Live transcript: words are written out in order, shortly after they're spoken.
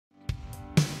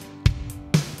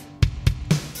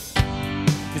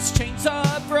'cause chains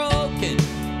are broken.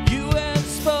 You have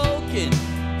spoken,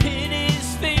 it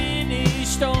is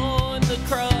finished on the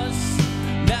cross.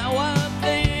 Now I'm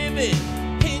living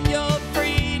in your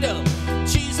freedom.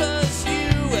 Jesus,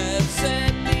 you have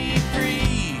set me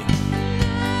free.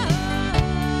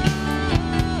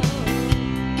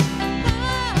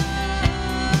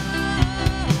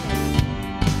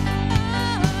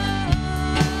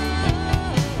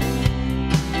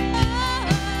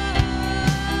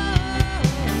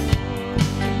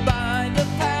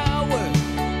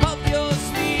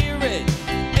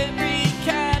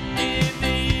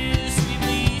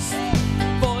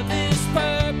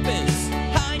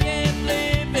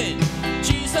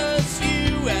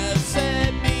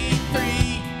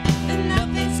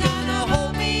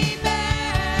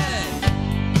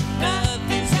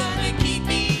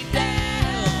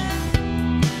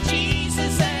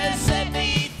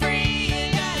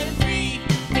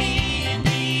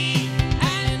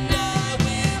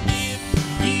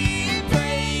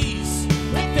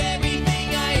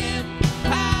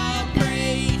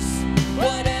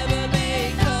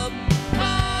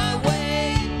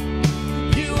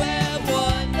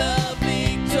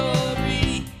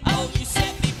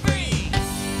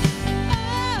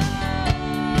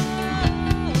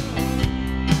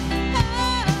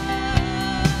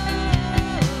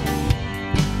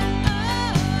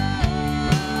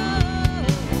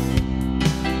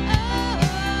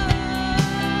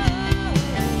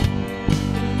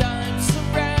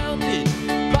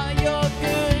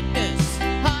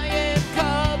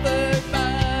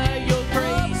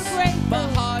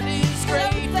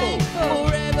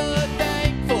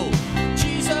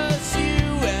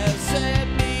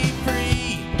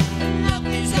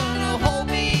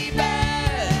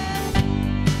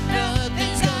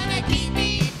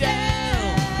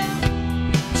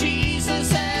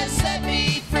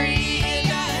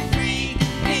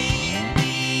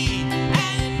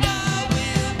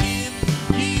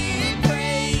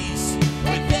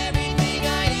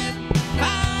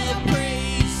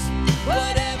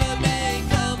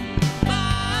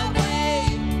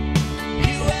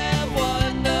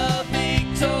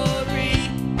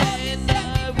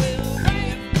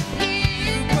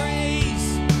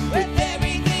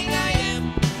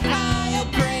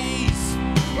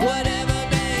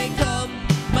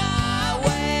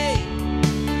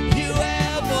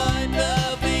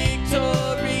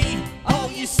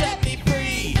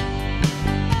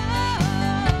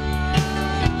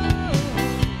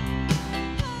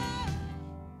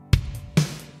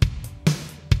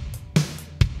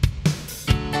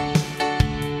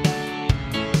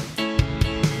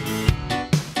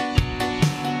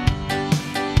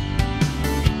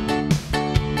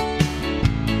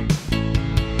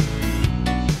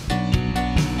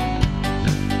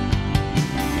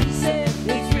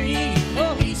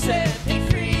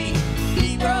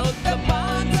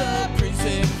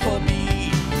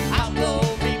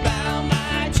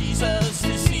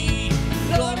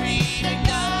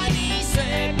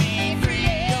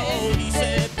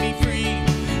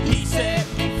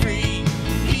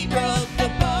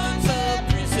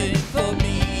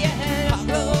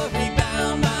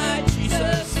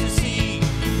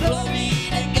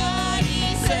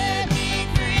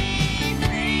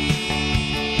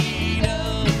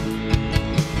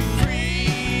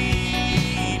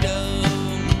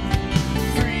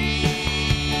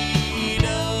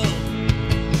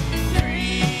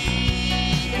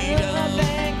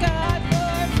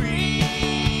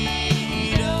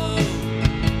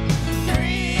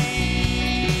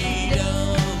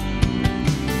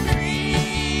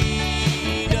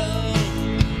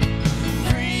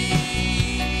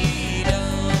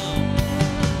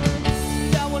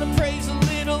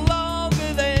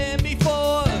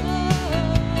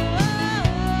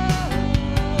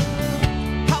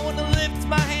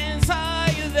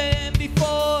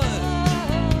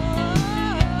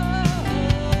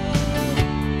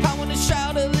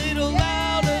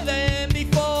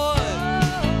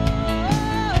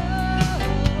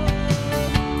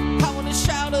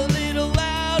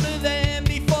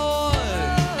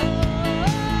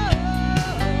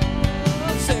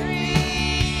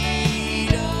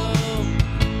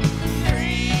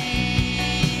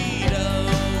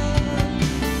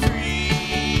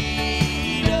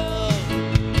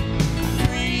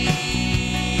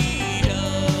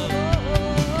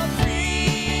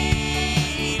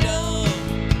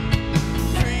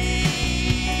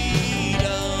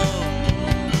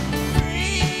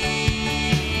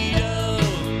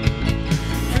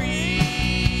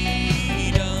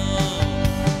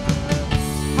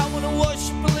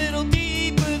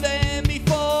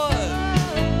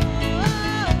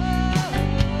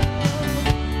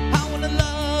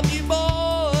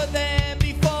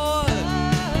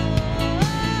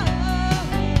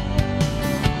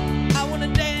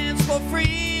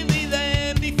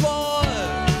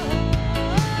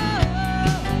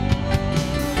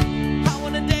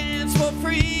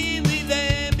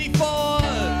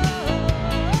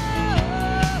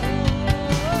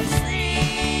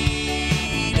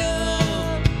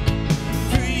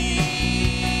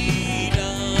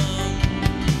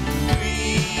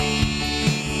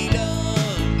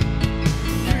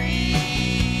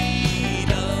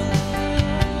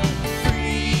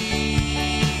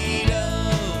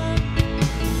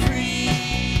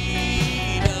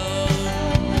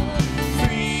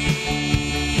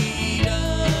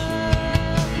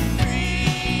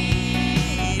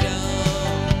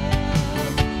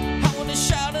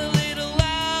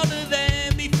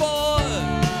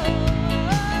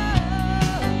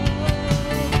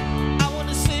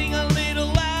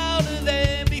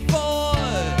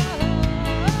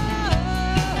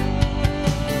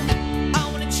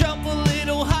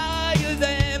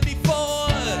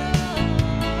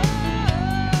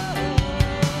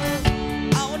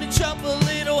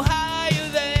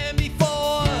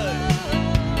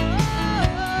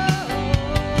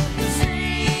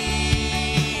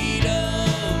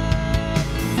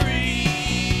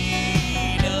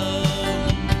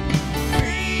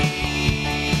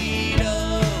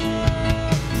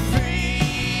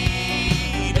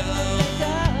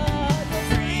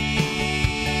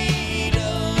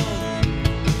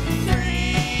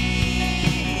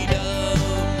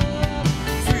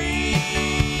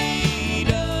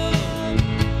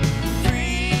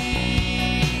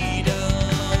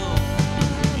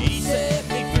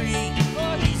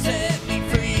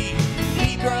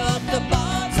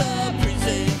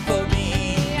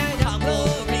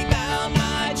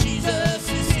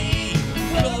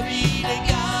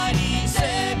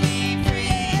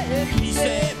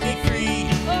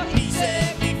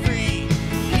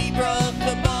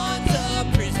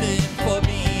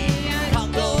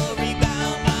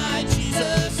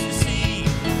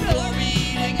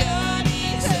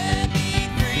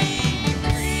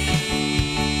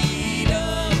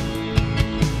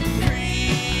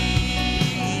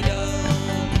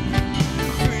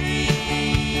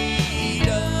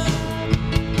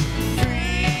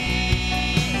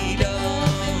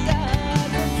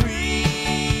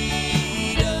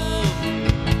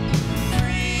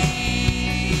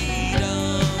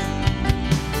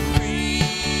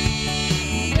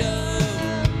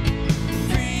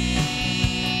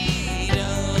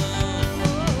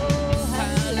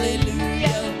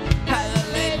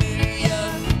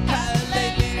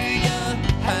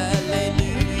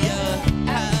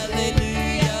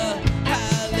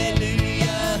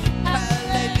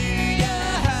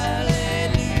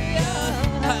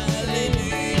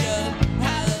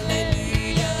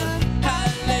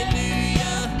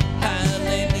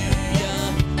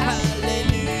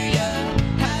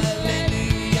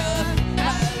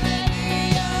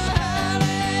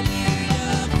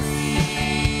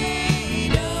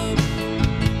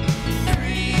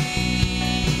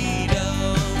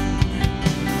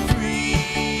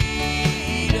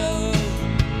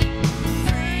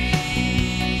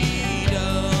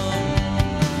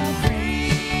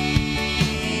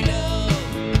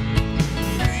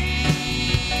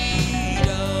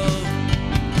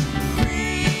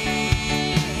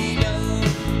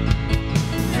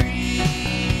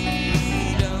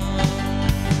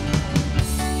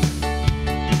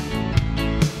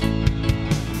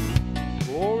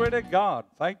 to God.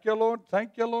 Thank you, Lord.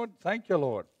 Thank you, Lord. Thank you,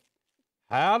 Lord.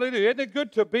 Hallelujah. Isn't it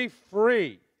good to be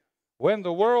free? When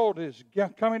the world is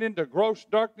coming into gross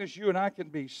darkness, you and I can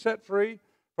be set free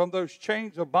from those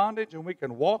chains of bondage, and we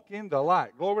can walk in the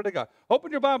light. Glory to God. Open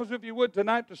your Bibles, if you would,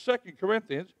 tonight to 2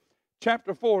 Corinthians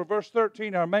chapter 4, verse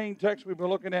 13, our main text we've been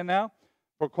looking at now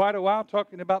for quite a while,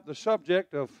 talking about the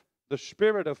subject of the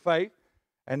spirit of faith.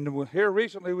 And here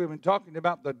recently we've been talking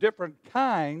about the different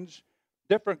kinds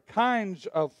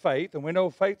of faith, and we know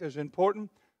faith is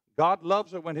important. God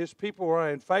loves it when His people are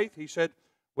in faith. He said,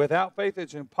 without faith,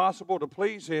 it's impossible to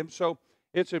please Him. So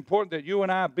it's important that you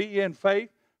and I be in faith,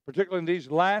 particularly in these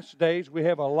last days. We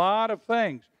have a lot of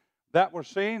things that we're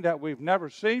seeing that we've never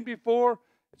seen before.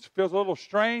 It feels a little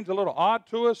strange, a little odd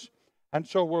to us. And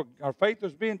so our faith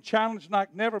is being challenged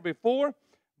like never before.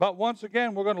 But once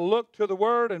again, we're going to look to the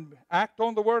Word and act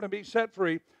on the Word and be set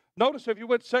free. Notice, if you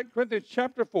would, 2 Corinthians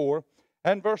chapter 4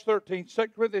 and verse 13. 2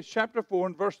 Corinthians chapter 4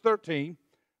 and verse 13.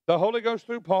 The Holy Ghost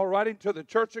through Paul writing to the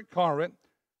church at Corinth,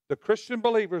 the Christian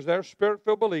believers there,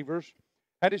 Spirit-filled believers.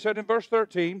 And he said in verse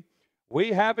 13, we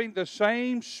having the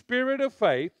same spirit of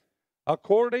faith,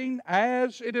 according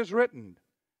as it is written.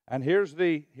 And here's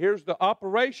the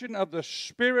operation of the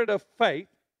spirit of faith.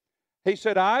 He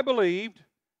said, I believed,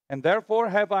 and therefore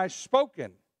have I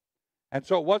spoken. And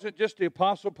so it wasn't just the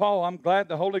Apostle Paul. I'm glad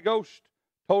the Holy Ghost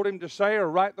told him to say or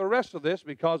write the rest of this,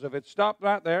 because if it stopped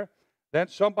right there, then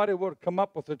somebody would have come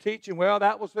up with the teaching, well,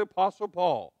 that was the Apostle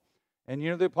Paul. And you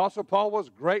know, the Apostle Paul was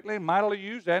greatly and mightily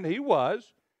used, and he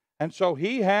was. And so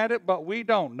he had it, but we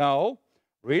don't know.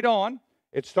 Read on.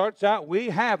 It starts out, we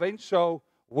having, so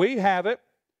we have it.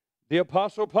 The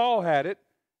Apostle Paul had it.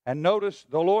 And notice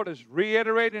the Lord is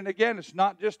reiterating again, it's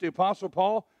not just the Apostle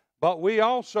Paul, but we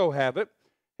also have it.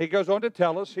 He goes on to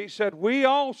tell us, he said, we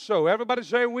also. Everybody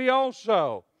say, we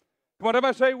also. Come on,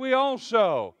 everybody say, we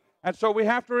also. And so we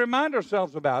have to remind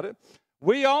ourselves about it.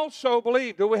 We also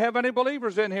believe. Do we have any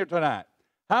believers in here tonight?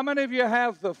 How many of you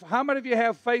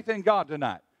have faith in God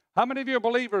tonight? How many of you are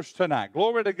believers tonight?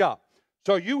 Glory to God.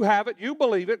 So you have it, you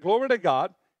believe it, glory to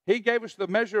God. He gave us the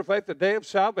measure of faith, the day of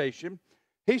salvation.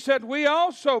 He said, we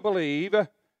also believe,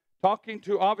 talking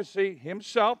to obviously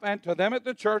himself and to them at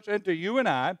the church and to you and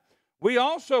I, we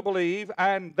also believe,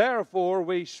 and therefore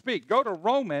we speak. Go to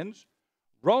Romans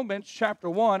chapter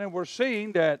 1, and we're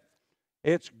seeing that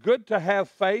it's good to have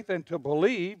faith and to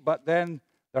believe, but then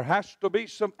there has to be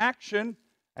some action,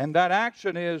 and that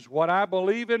action is what I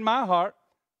believe in my heart.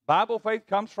 Bible faith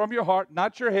comes from your heart,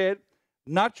 not your head,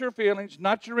 not your feelings,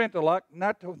 not your intellect,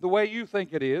 not the way you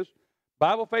think it is.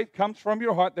 Bible faith comes from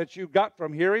your heart that you got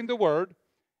from hearing the Word,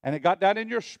 and it got down in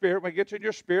your spirit. When it gets in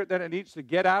your spirit, then it needs to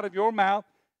get out of your mouth,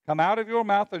 come out of your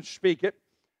mouth and speak it.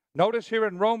 Notice here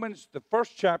in Romans, the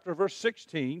first chapter, verse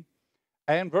 16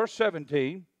 and verse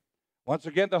 17, once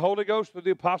again, the Holy Ghost through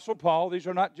the Apostle Paul. These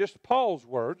are not just Paul's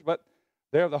words, but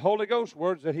they're the Holy Ghost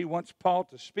words that he wants Paul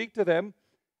to speak to them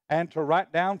and to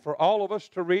write down for all of us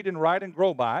to read and write and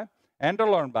grow by and to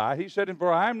learn by. He said,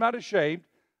 for I am not ashamed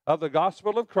of the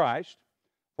gospel of Christ,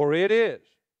 for it is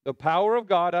the power of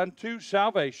God unto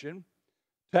salvation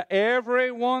to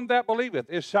everyone that believeth.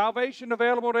 Is salvation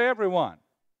available to everyone?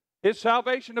 Is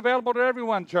salvation available to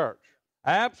everyone, church?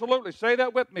 Absolutely. Say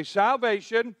that with me.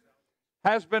 Salvation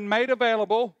has been made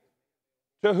available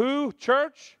to who,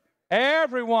 church?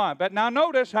 Everyone. But now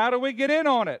notice, how do we get in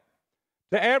on it?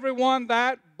 To everyone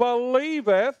that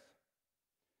believeth,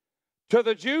 to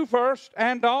the Jew first,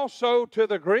 and also to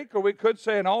the Greek, or we could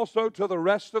say, and also to the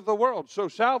rest of the world. So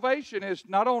salvation is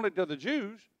not only to the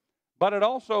Jews, but it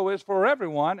also is for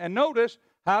everyone. And notice,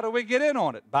 how do we get in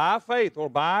on it? By faith or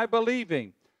by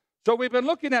believing. So we've been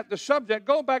looking at the subject.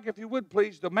 Go back, if you would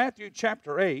please, to Matthew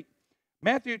chapter 8.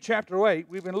 Matthew chapter 8,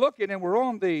 we've been looking, and we're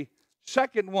on the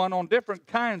second one on different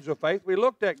kinds of faith. We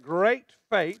looked at great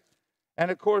faith.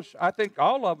 And, of course, I think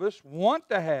all of us want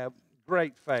to have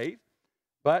great faith,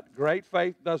 but great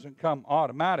faith doesn't come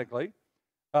automatically.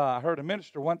 I heard a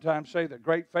minister one time say that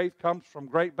great faith comes from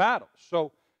great battles.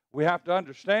 So we have to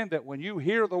understand that when you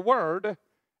hear the Word,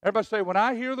 everybody say, when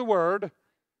I hear the Word,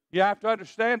 you have to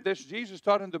understand this. Jesus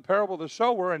taught in the parable of the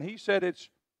sower, and he said,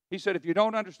 if you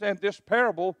don't understand this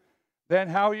parable, then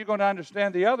how are you going to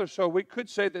understand the other? So we could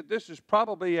say that this is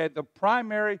probably the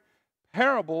primary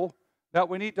parable that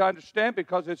we need to understand,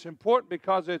 because it's important,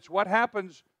 because it's what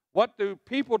happens, what do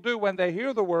people do when they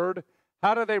hear the Word,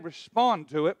 how do they respond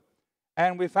to it?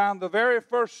 And we found the very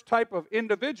first type of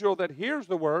individual that hears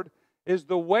the Word is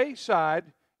the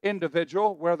wayside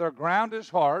individual, where their ground is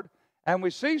hard, and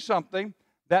we see something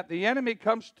that the enemy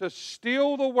comes to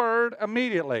steal the Word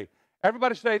immediately.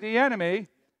 Everybody say, the enemy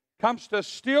comes to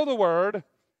steal the Word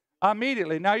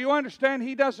Immediately. Now, you understand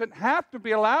he doesn't have to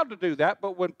be allowed to do that,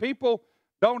 but when people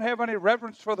don't have any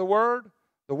reverence for the Word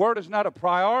is not a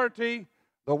priority,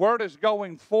 the Word is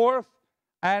going forth,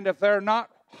 and if they're not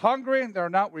hungry and they're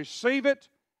not receive it,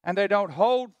 and they don't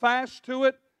hold fast to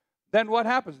it, then what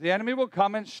happens? The enemy will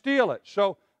come and steal it.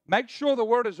 So make sure the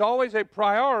Word is always a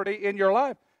priority in your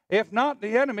life. If not,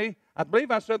 the enemy, I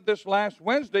believe I said this last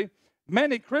Wednesday,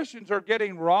 many Christians are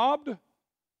getting robbed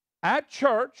at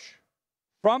church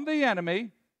from the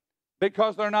enemy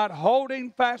because they're not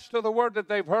holding fast to the Word that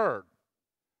they've heard.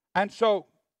 And so,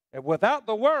 without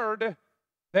the Word,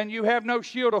 then you have no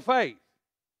shield of faith.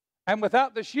 And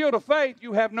without the shield of faith,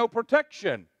 you have no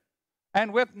protection.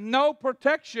 And with no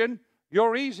protection,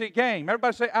 you're easy game.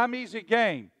 Everybody say, I'm easy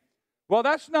game. Well,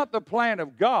 that's not the plan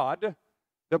of God.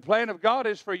 The plan of God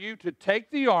is for you to take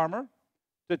the armor,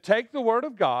 to take the Word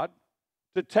of God,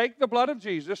 to take the blood of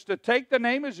Jesus, to take the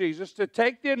name of Jesus, to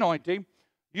take the anointing,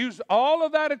 use all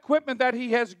of that equipment that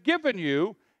He has given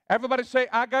you. Everybody say,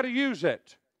 I got to use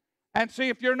it. And see,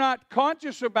 if you're not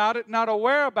conscious about it, not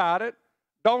aware about it,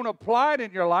 don't apply it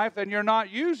in your life, then you're not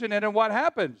using it. And what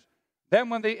happens? Then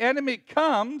when the enemy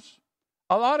comes,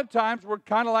 a lot of times we're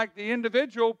kind of like the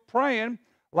individual praying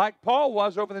like Paul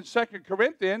was over in 2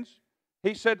 Corinthians.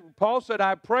 Paul said,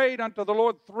 I prayed unto the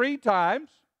Lord 3 times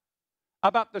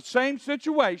about the same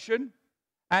situation.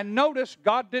 And notice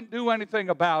God didn't do anything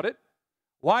about it.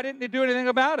 Why didn't He do anything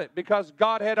about it? Because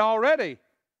God had already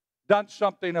done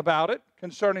something about it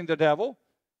concerning the devil.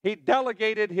 He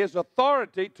delegated His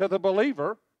authority to the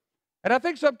believer. And I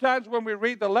think sometimes when we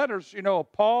read the letters,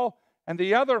 of Paul and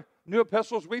the other new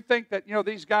epistles, we think that,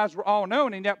 these guys were all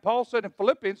known. And yet Paul said in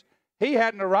Philippians, he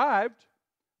hadn't arrived.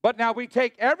 But now we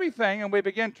take everything and we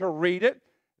begin to read it.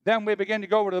 Then we begin to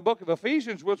go over to the book of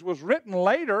Ephesians, which was written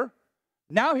later.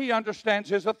 Now he understands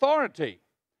his authority.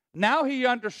 Now he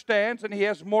understands and he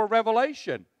has more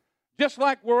revelation. Just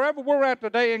like wherever we're at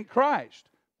today in Christ.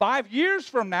 5 years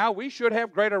from now, we should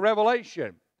have greater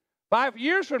revelation. 5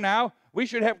 years from now, we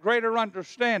should have greater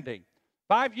understanding.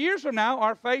 5 years from now,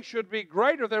 our faith should be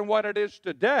greater than what it is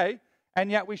today, and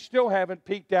yet we still haven't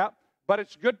peaked out, but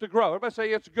it's good to grow. Everybody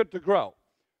say it's good to grow.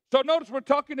 So notice we're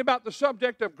talking about the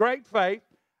subject of great faith,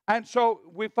 and so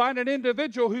we find an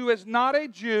individual who is not a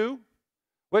Jew,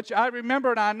 which I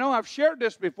remember, and I know I've shared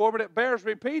this before, but it bears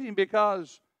repeating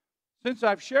because since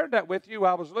I've shared that with you,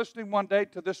 I was listening one day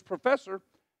to this professor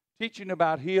teaching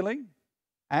about healing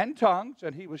and tongues,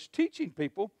 and he was teaching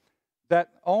people that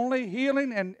only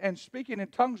healing and speaking in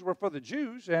tongues were for the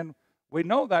Jews, and we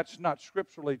know that's not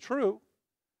scripturally true.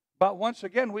 But once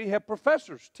again, we have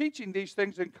professors teaching these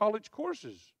things in college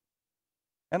courses.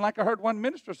 And like I heard one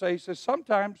minister say, he says,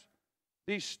 sometimes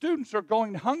these students are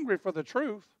going hungry for the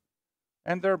truth,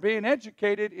 and they're being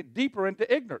educated deeper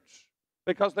into ignorance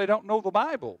because they don't know the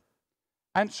Bible.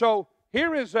 And so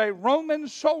here is a Roman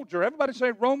soldier. Everybody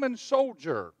say Roman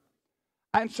soldier.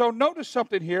 And so notice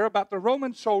something here about the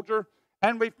Roman soldier,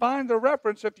 and we find the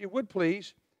reference, if you would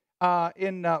please,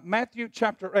 in Matthew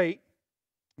chapter 8.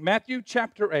 Matthew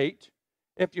chapter 8,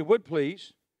 if you would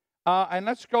please. And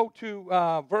let's go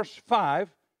to verse 5,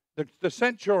 the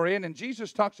centurion, and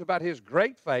Jesus talks about his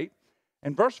great faith.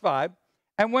 In verse 5,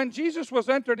 and when Jesus was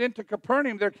entered into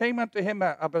Capernaum, there came unto him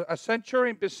a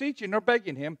centurion beseeching or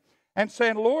begging him, and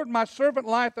saying, Lord, my servant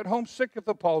lieth at home sick of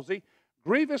the palsy,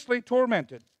 grievously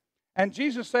tormented. And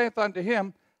Jesus saith unto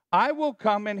him, I will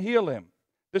come and heal him.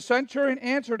 The centurion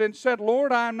answered and said,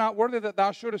 Lord, I am not worthy that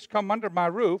thou shouldest come under my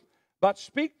roof, but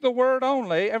speak the word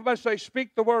only. Everybody say,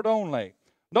 speak the word only.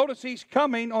 Notice he's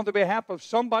coming on the behalf of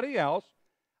somebody else,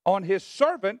 on his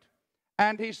servant,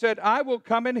 and he said, I will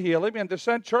come and heal him. And the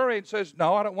centurion says,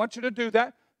 no, I don't want you to do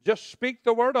that. Just speak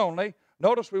the word only.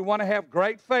 Notice we want to have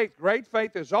great faith. Great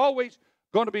faith is always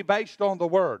going to be based on the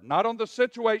Word, not on the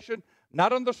situation,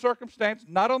 not on the circumstance,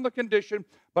 not on the condition,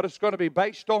 but it's going to be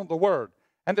based on the Word.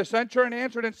 And the centurion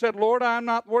answered and said, Lord, I am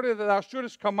not worthy that thou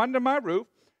shouldest come under my roof,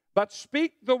 but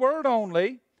speak the word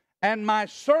only, and my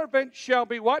servant shall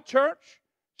be what, church?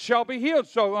 Shall be healed.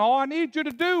 So all I need you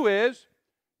to do is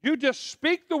you just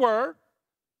speak the word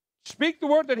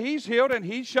that he's healed, and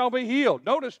he shall be healed.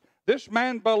 Notice this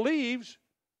man believes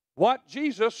what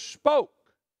Jesus spoke.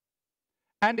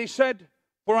 And he said,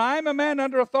 for I am a man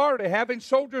under authority, having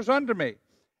soldiers under me.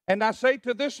 And I say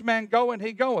to this man, go, and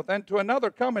he goeth, and to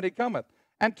another, come, and he cometh.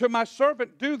 And to my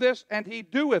servant, do this, and he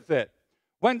doeth it.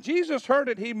 When Jesus heard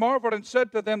it, he marveled and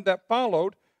said to them that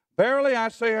followed, verily I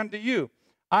say unto you,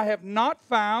 I have not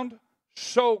found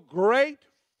so great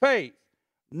faith,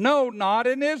 no, not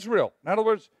in Israel. In other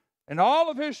words, in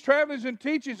all of his travelings and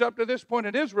teachings up to this point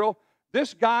in Israel,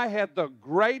 this guy had the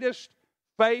greatest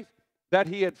faith that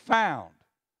he had found.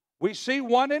 we see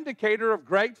one indicator of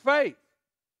great faith.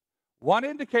 One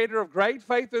indicator of great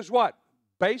faith is what?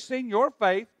 Basing your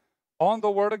faith on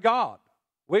the Word of God.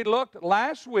 We looked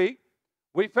last week,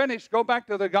 we finished, go back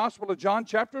to the Gospel of John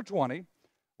chapter 20.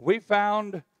 We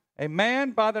found a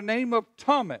man by the name of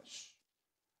Thomas.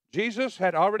 Jesus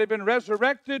had already been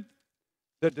resurrected.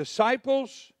 The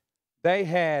disciples, they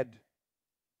had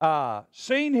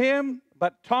seen him,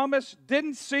 but Thomas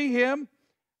didn't see him.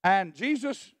 And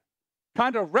Jesus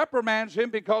kind of reprimands him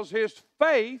because his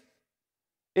faith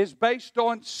is based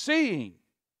on seeing.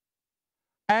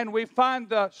 And we find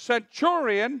the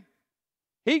centurion,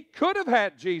 he could have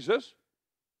had Jesus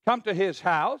come to his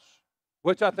house,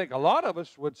 which I think a lot of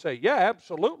us would say, yeah,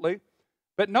 absolutely.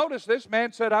 But notice this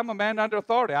man said, I'm a man under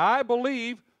authority. I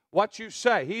believe what you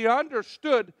say. He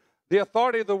understood the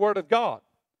authority of the Word of God.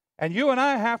 And you and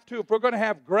I have to, if we're going to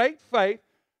have great faith,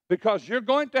 because you're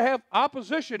going to have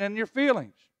opposition in your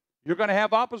feelings. You're going to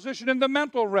have opposition in the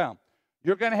mental realm.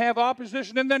 You're going to have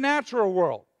opposition in the natural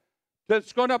world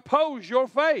that's going to oppose your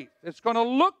faith. It's going to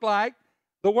look like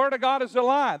the Word of God is a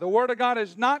lie. The Word of God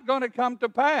is not going to come to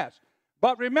pass.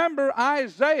 But remember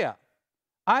Isaiah.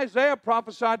 Isaiah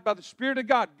prophesied by the Spirit of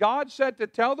God. God said to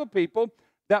tell the people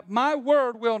that my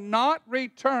word will not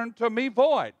return to me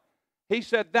void. He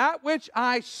said that which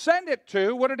I sent it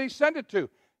to, what did he send it to?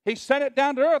 He sent it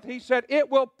down to earth. He said it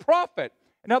will profit.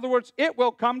 In other words, it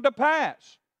will come to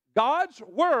pass. God's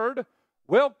word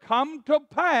will come to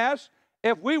pass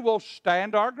if we will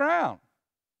stand our ground.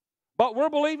 But we're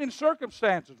believing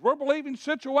circumstances. We're believing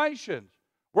situations.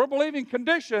 We're believing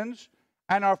conditions,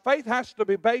 and our faith has to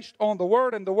be based on the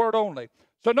Word and the Word only.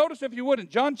 So notice, if you would, in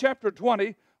John chapter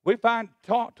 20, we find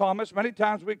Thomas. Many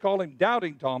times we call him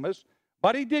Doubting Thomas,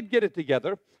 but he did get it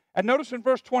together. And notice in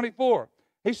verse 24,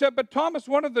 he said, but Thomas,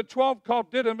 one of the 12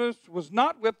 called Didymus, was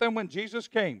not with them when Jesus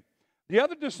came. The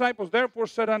other disciples therefore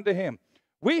said unto him,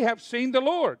 we have seen the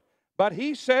Lord. But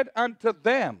he said unto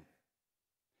them,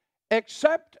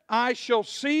 except I shall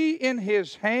see in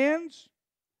his hands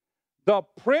the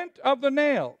print of the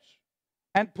nails,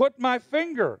 and put my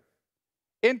finger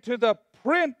into the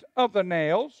print of the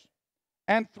nails,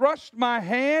 and thrust my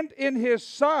hand in his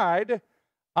side,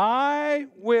 I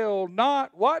will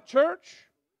not, what, church?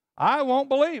 I won't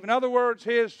believe. In other words,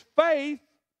 his faith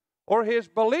or his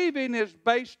believing is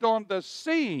based on the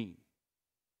seeing.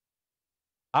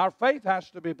 Our faith has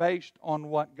to be based on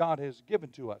what God has given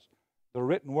to us, the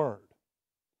written word.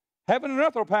 Heaven and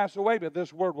earth will pass away, but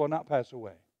this word will not pass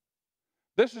away.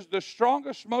 This is the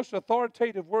strongest, most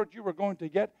authoritative word you are going to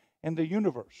get in the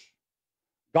universe.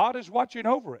 God is watching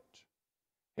over it.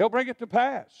 He'll bring it to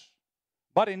pass.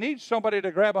 But he needs somebody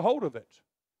to grab a hold of it.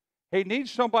 He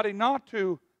needs somebody not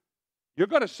to. You're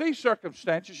going to see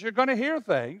circumstances. You're going to hear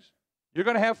things. You're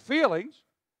going to have feelings.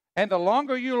 And the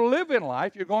longer you live in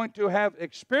life, you're going to have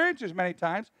experiences many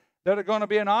times that are going to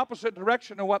be in opposite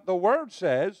direction of what the Word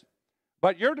says.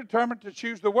 But you're determined to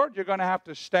choose the Word. You're going to have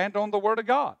to stand on the Word of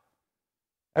God.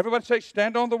 Everybody say,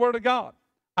 stand on the Word of God.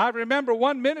 I remember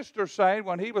one minister saying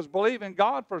when he was believing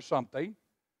God for something.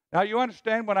 Now, you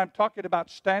understand when I'm talking about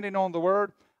standing on the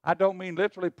Word, I don't mean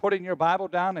literally putting your Bible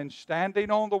down and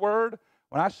standing on the Word.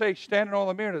 When I say standing on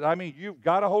the mirror, I mean you've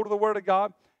got a hold of the Word of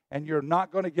God and you're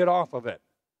not going to get off of it.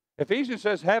 Ephesians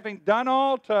says, having done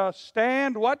all to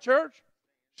stand, what, church?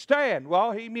 Stand.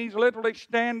 Well, he means literally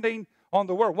standing on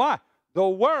the Word. Why? The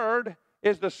Word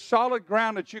is the solid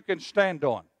ground that you can stand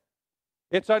on.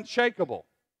 It's unshakable.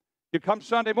 You come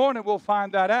Sunday morning, we'll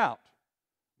find that out.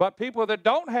 But people that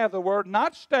don't have the Word,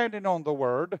 not standing on the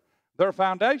Word, their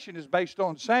foundation is based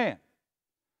on sand.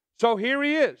 So here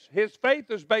he is. His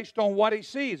faith is based on what he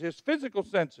sees, his physical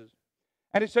senses.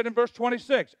 And he said in verse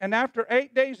 26, and after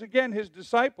 8 days again, his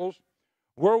disciples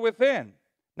were within.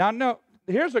 Now, no,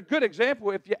 here's a good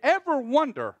example. If you ever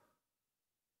wonder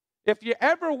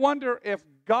if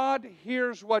God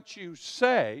hears what you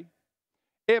say,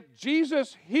 if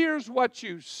Jesus hears what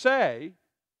you say,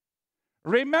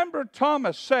 remember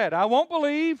Thomas said, I won't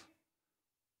believe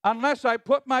unless I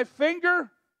put my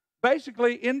finger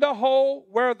basically in the hole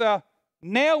where the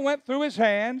nail went through his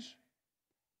hands,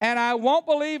 and I won't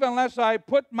believe unless I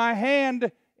put my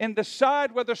hand in the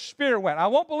side where the spear went. I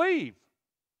won't believe.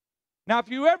 Now, if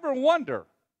you ever wonder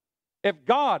if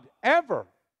God ever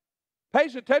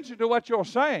pays attention to what you're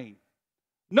saying,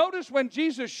 notice when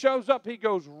Jesus shows up, he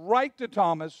goes right to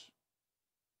Thomas,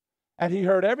 and he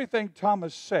heard everything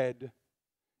Thomas said,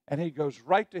 and he goes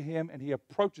right to him, and he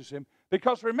approaches him.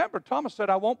 Because remember, Thomas said,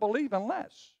 I won't believe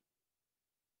unless.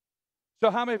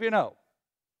 So how many of you know?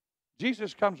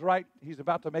 Jesus comes right, he's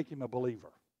about to make him a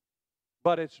believer.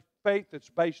 But it's faith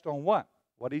that's based on what?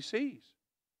 What he sees,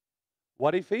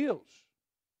 what he feels.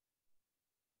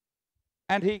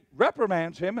 and he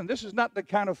reprimands him, and this is not the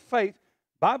kind of faith.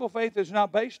 Bible faith is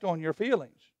not based on your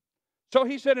feelings. So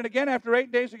he said, and again, after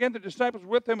 8 days, again, the disciples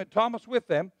with him and Thomas with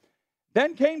them.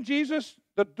 Then came Jesus,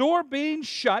 the door being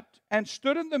shut, and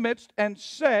stood in the midst and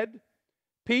said,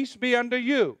 Peace be unto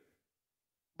you.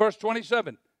 Verse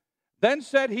 27. Then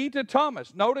said he to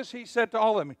Thomas, notice he said to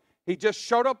all of them, he just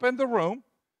showed up in the room,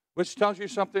 which tells you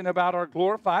something about our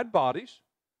glorified bodies.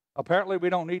 Apparently, we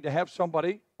don't need to have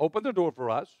somebody open the door for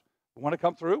us. We want to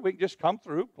come through, we can just come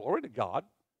through. Glory to God.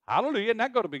 Hallelujah. Isn't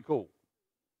that going to be cool?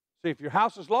 See, if your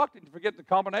house is locked and you forget the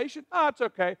combination, it's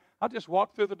okay. I'll just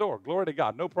walk through the door. Glory to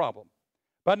God. No problem.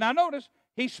 But now notice,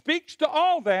 he speaks to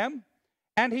all them,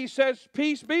 and he says,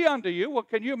 Peace be unto you. Well,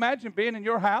 can you imagine being in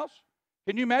your house?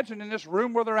 Can you imagine in this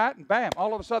room where they're at, and bam,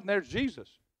 all of a sudden there's Jesus.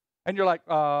 And you're like,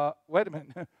 wait a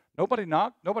minute. Nobody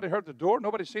knocked. Nobody heard the door.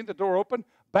 Nobody seen the door open.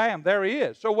 Bam, there he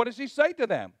is. So what does he say to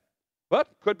them? Well,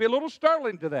 could be a little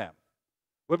startling to them.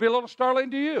 Would be a little startling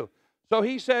to you. So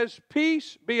he says,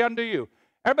 Peace be unto you.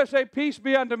 Everybody say, Peace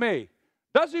be unto me.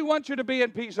 Does he want you to be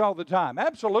in peace all the time?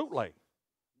 Absolutely.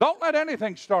 Don't let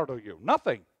anything startle you.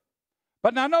 Nothing.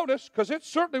 But now notice, because it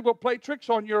certainly will play tricks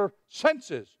on your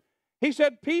senses. He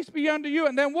said, Peace be unto you.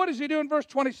 And then what does he do in verse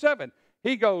 27?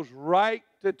 He goes right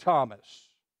to Thomas.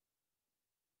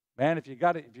 Man, if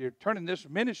you're turning this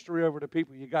ministry over to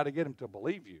people, you got to get them to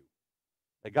believe you.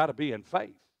 They got to be in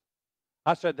faith.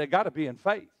 I said, they got to be in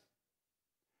faith.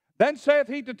 Then saith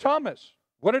he to Thomas,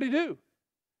 what did he do?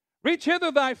 Reach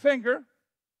hither thy finger,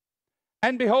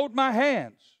 and behold my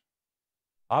hands.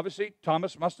 Obviously,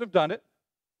 Thomas must have done it.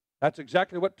 That's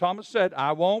exactly what Thomas said.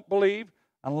 I won't believe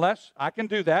unless I can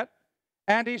do that.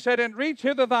 And he said, and reach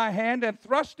hither thy hand, and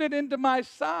thrust it into my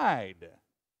side.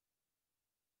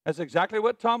 That's exactly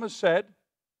what Thomas said.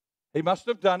 He must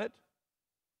have done it.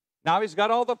 Now he's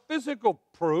got all the physical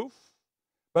proof,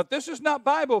 but this is not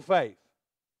Bible faith.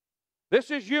 This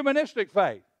is humanistic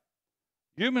faith.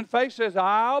 Human faith says,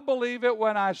 I'll believe it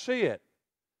when I see it.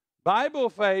 Bible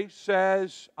faith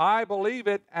says, I believe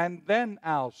it and then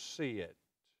I'll see it.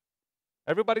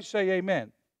 Everybody say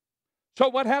amen. So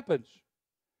what happens?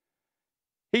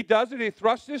 He does it. He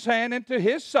thrusts his hand into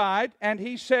his side and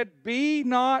he said, Be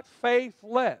not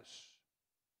faithless.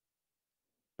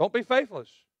 Don't be faithless.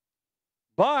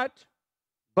 But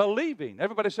believing.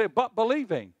 Everybody say, but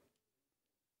believing.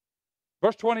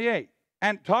 Verse 28.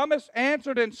 And Thomas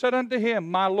answered and said unto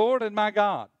him, My Lord and my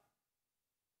God.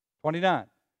 29.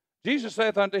 Jesus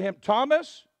saith unto him,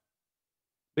 Thomas,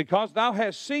 because thou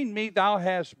hast seen me, thou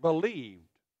hast believed.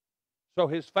 So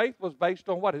his faith was based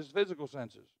on what? His physical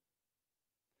senses.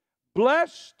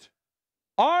 Blessed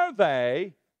are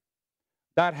they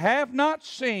that have not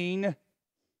seen,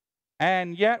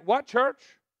 and yet, what, church?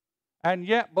 And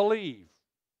yet believe.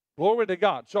 Glory to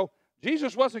God. So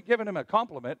Jesus wasn't giving him a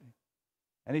compliment.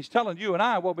 And he's telling you and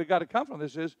I what we've got to come from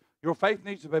this is your faith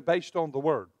needs to be based on the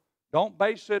Word. Don't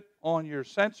base it on your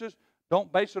senses.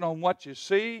 Don't base it on what you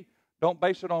see. Don't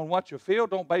base it on what you feel.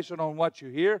 Don't base it on what you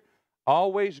hear.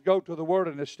 Always go to the Word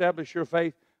and establish your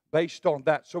faith based on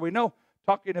that. So we know,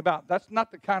 talking about, that's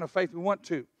not the kind of faith we want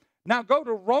to. Now go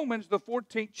to Romans, the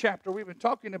 14th chapter. We've been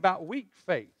talking about weak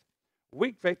faith.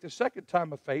 Weak faith, the second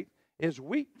time of faith, is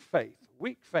weak faith.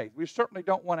 Weak faith. We certainly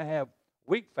don't want to have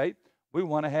weak faith. We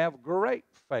want to have great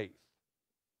faith.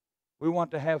 We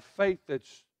want to have faith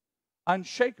that's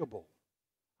unshakable.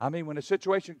 I mean, when a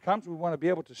situation comes, we want to be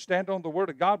able to stand on the Word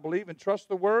of God, believe and trust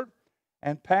the Word,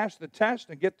 and pass the test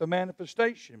and get the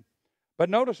manifestation. But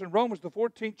notice in Romans, the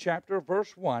 14th chapter,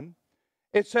 verse 1,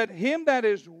 it said, Him that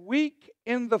is weak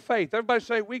in the faith. Everybody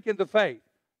say weak in the faith.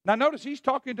 Now notice he's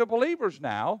talking to believers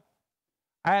now.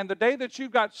 And the day that you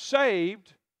got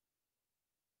saved,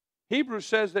 Hebrews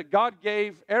says that God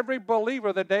gave every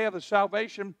believer the day of the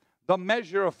salvation the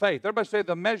measure of faith. Everybody say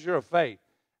the measure of faith.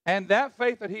 And that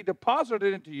faith that He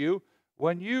deposited into you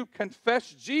when you confess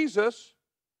Jesus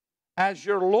as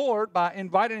your Lord by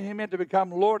inviting Him in to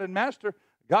become Lord and Master,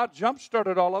 God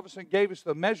jump-started all of us and gave us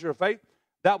the measure of faith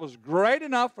that was great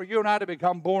enough for you and I to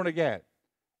become born again.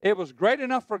 It was great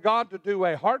enough for God to do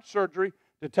a heart surgery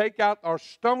to take out our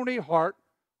stony heart,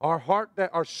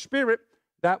 our spirit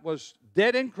that was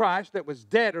dead in Christ, that was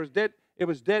dead, it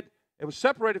was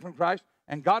separated from Christ,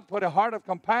 and God put a heart of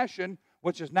compassion,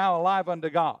 which is now alive unto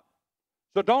God.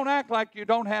 So don't act like you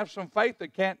don't have some faith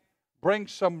that can't bring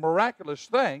some miraculous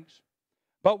things.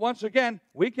 But once again,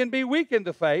 we can be weak in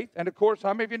the faith, and of course,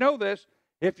 how many of you know this?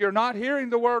 If you're not hearing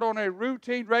the Word on a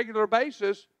routine, regular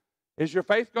basis, is your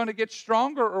faith going to get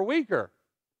stronger or weaker?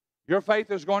 Your faith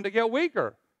is going to get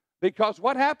weaker. Because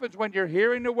what happens when you're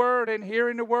hearing the Word and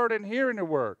hearing the Word and hearing the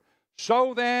Word?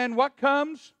 So then what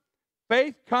comes?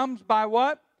 Faith comes by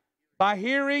what? By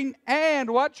hearing and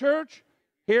what, church?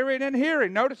 Hearing and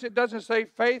hearing. Notice it doesn't say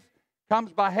faith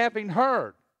comes by having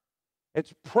heard.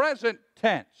 It's present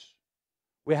tense.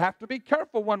 We have to be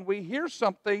careful when we hear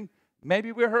something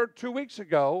maybe we heard 2 weeks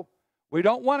ago. We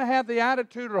don't want to have the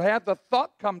attitude or have the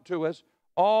thought come to us,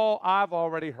 oh, I've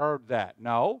already heard that.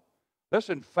 No.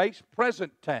 Listen, faith's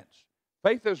present tense.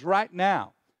 Faith is right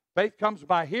now. Faith comes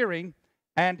by hearing,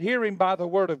 and hearing by the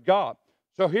Word of God.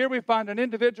 So here we find an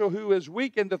individual who is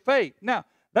weak in the faith. Now,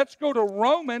 let's go to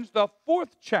Romans, the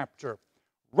 4th chapter.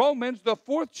 Romans, the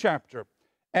 4th chapter.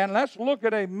 And let's look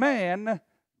at a man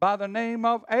by the name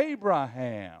of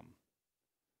Abraham.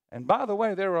 And by the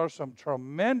way, there are some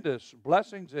tremendous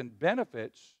blessings and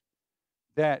benefits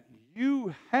that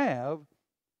you have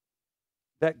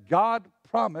that God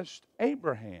promised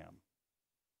Abraham.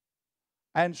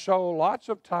 And so lots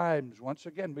of times, once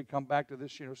again, we come back to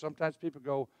this, sometimes people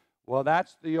go, well,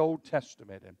 that's the Old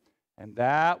Testament, and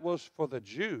that was for the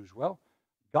Jews. Well,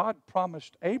 God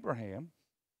promised Abraham,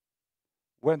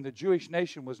 when the Jewish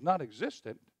nation was not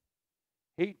existent,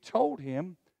 He told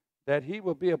him that he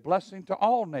will be a blessing to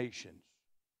all nations.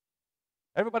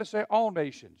 Everybody say all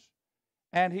nations.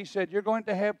 And He said, you're going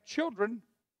to have children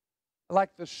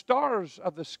like the stars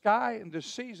of the sky and the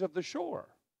seas of the shore.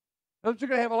 You're going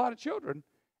to have a lot of children.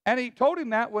 And He told him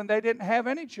that when they didn't have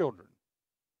any children.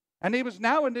 And he was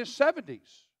now in his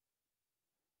 70s.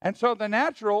 And so the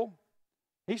natural,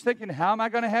 he's thinking, how am I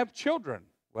going to have children?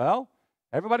 Well,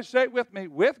 everybody say it with me.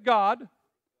 With God,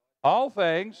 all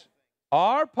things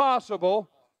are possible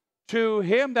to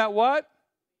him that what?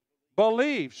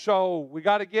 Believes. So we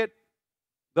got to get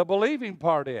the believing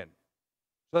part in.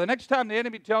 So the next time the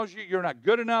enemy tells you you're not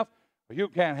good enough, or you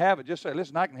can't have it, just say,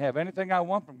 listen, I can have anything I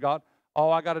want from God.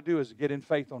 All I got to do is get in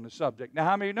faith on the subject. Now,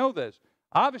 how many know this?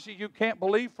 Obviously, you can't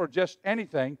believe for just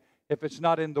anything if it's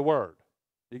not in the Word.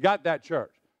 You got that,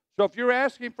 church? So if you're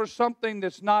asking for something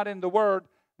that's not in the Word,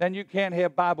 then you can't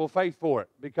have Bible faith for it,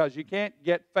 because you can't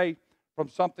get faith from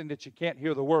something that you can't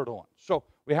hear the Word on. So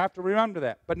we have to remember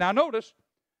that. But now notice,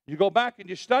 you go back and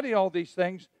you study all these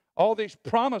things, all these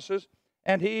promises,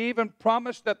 and He even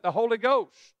promised that the Holy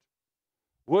Ghost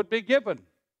would be given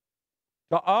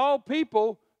to all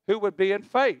people who would be in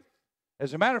faith.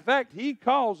 As a matter of fact, He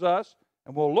calls us,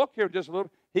 and we'll look here just a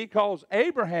little, He calls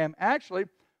Abraham actually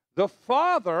the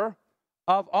father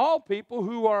of all people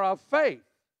who are of faith.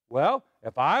 Well,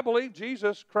 if I believe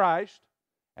Jesus Christ,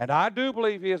 and I do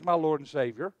believe He is my Lord and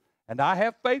Savior, and I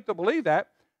have faith to believe that,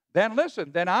 then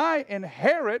listen, then I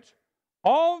inherit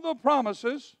all the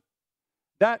promises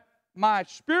that my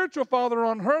spiritual father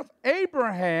on earth,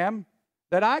 Abraham,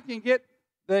 that I can get,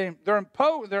 they're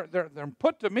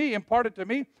put to me, imparted to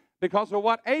me, because of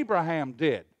what Abraham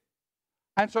did.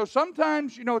 And so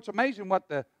sometimes, it's amazing what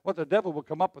the devil will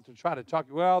come up with to try to talk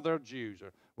you. Well, they're Jews,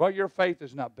 or well, your faith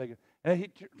is not big. And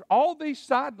all these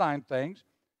sideline things.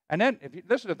 And then,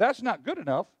 if that's not good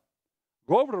enough,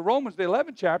 go over to Romans the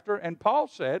 11th chapter, and Paul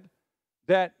said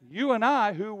that you and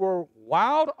I, who were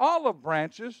wild olive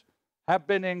branches, have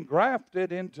been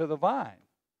engrafted into the vine.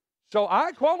 So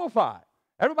I qualify.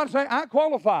 Everybody say, I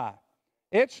qualify.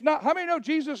 It's not, how many know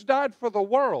Jesus died for the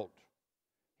world?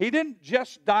 He didn't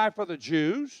just die for the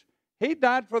Jews. He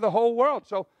died for the whole world.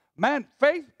 So, man,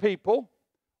 faith people,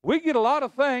 we get a lot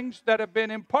of things that have been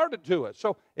imparted to us.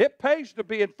 So it pays to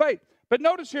be in faith. But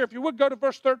notice here, if you would go to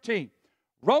verse 13.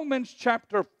 Romans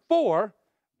chapter 4,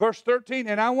 verse 13.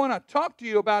 And I want to talk to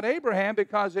you about Abraham,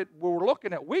 because we're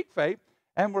looking at weak faith,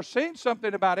 and we're seeing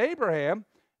something about Abraham.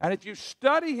 And if you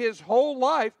study his whole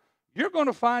life, you're going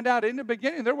to find out in the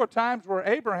beginning there were times where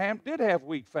Abraham did have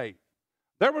weak faith.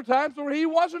 There were times where he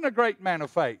wasn't a great man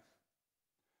of faith.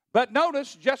 But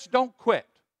notice, just don't quit.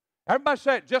 Everybody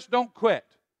say it, just don't quit.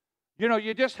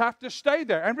 You just have to stay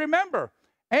there. And remember,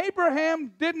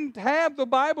 Abraham didn't have the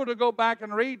Bible to go back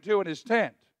and read to in his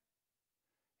tent.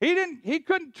 He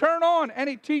couldn't turn on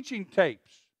any teaching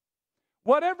tapes.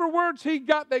 Whatever words he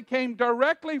got, they came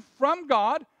directly from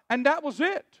God, and that was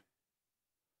it.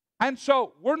 And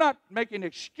so we're not making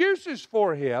excuses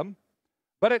for him,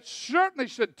 but it certainly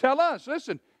should tell us,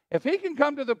 listen, if he can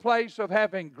come to the place of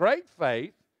having great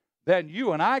faith, then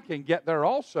you and I can get there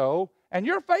also, and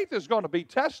your faith is going to be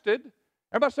tested.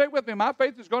 Everybody say it with me, my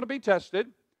faith is going to be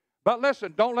tested. But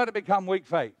listen, don't let it become weak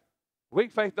faith.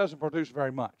 Weak faith doesn't produce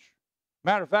very much.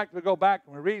 Matter of fact, we go back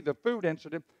and we read the food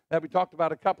incident that we talked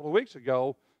about a couple of weeks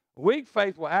ago. Weak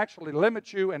faith will actually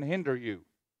limit you and hinder you.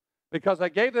 Because I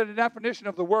gave it a definition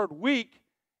of the word weak,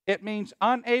 it means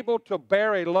unable to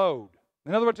bear a load.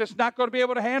 In other words, it's not going to be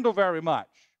able to handle very much.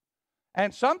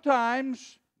 And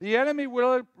sometimes the enemy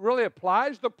really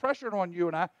applies the pressure on you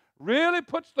and I, really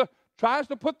tries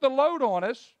to put the load on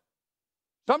us,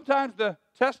 Sometimes the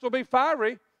tests will be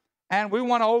fiery, and we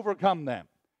want to overcome them.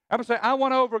 Everybody say, I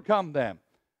want to overcome them.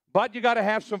 But you got to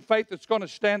have some faith that's going to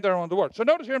stand there on the Word. So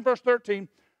notice here in verse 13,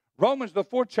 Romans, the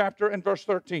 4th chapter, and verse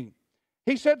 13.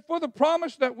 He said, for the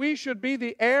promise that we should be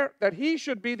the heir, that he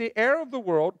should be the heir of the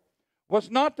world,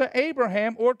 was not to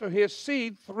Abraham or to his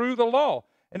seed through the law.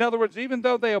 In other words, even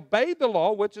though they obeyed the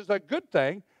law, which is a good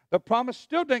thing, the promise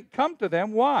still didn't come to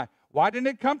them. Why? Why didn't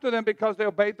it come to them? Because they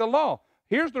obeyed the law.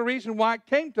 Here's the reason why it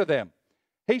came to them.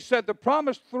 He said the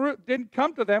promise didn't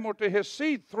come to them or to his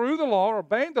seed through the law or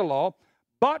obeying the law,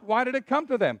 but why did it come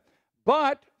to them?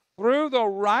 But through the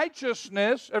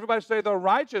righteousness, everybody say the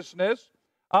righteousness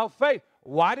of faith.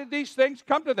 Why did these things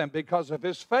come to them? Because of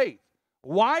his faith.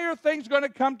 Why are things going to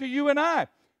come to you and I?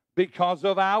 Because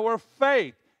of our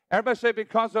faith. Everybody say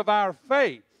because of our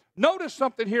faith. Notice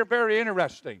something here very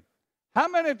interesting. How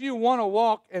many of you want to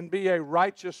walk and be a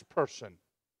righteous person?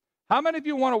 How many of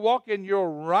you want to walk in your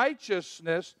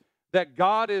righteousness that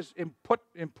God is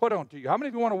input onto you? How many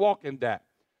of you want to walk in that?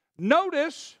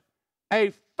 Notice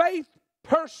a faith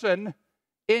person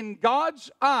in God's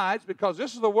eyes, because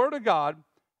this is the Word of God,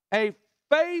 a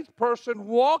faith person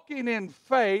walking in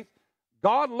faith,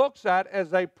 God looks at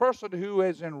as a person who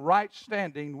is in right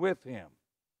standing with Him.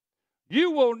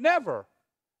 You will never,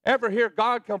 ever hear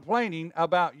God complaining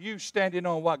about you standing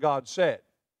on what God said.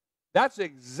 That's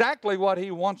exactly what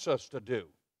He wants us to do.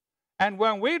 And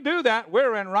when we do that,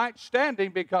 we're in right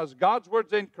standing because God's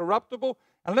Word's incorruptible.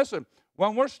 And listen,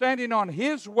 when we're standing on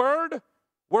His Word,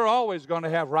 we're always going to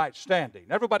have right standing.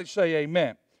 Everybody say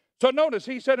amen. So notice,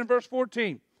 he said in verse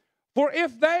 14, for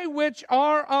if they which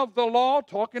are of the law,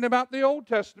 talking about the Old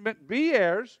Testament, be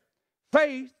heirs,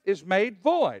 faith is made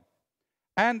void,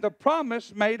 and the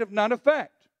promise made of none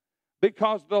effect,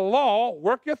 because the law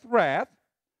worketh wrath,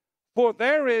 for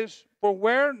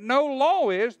where no law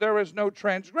is, there is no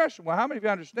transgression. Well, how many of you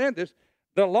understand this?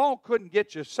 The law couldn't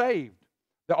get you saved.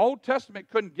 The Old Testament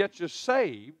couldn't get you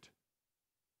saved.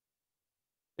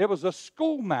 It was a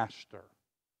schoolmaster.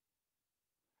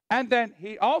 And then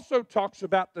he also talks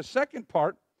about the second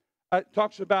part,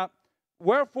 talks about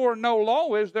wherefore no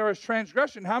law is, there is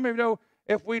transgression. How many of you know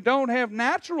if we don't have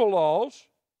natural laws,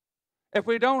 then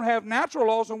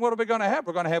what are we going to have?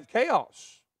 We're going to have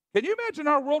chaos. Can you imagine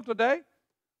our world today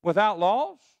without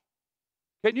laws?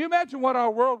 Can you imagine what our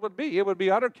world would be? It would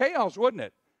be utter chaos, wouldn't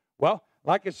it? Well,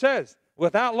 like it says,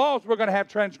 without laws, we're going to have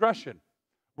transgression.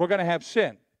 We're going to have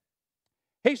sin.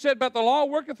 He said, but the law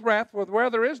worketh wrath, for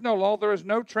where there is no law, there is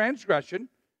no transgression.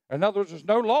 In other words, there's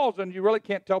no laws, and you really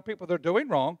can't tell people they're doing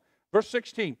wrong. Verse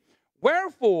 16,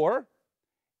 therefore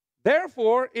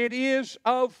it is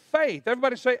of faith.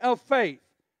 Everybody say of faith.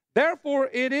 Therefore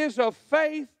it is of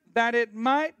faith that it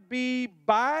might be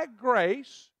by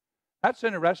grace. That's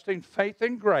interesting, faith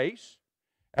and grace.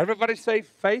 Everybody say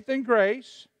faith and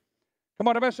grace. Come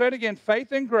on, everybody say it again,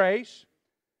 faith and grace.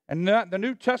 And the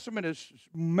New Testament is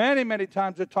many, many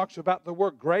times it talks about the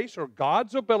word grace or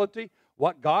God's ability,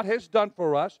 what God has done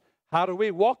for us. How do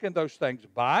we walk in those things?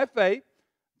 By faith.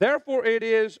 Therefore it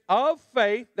is of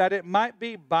faith that it might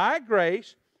be by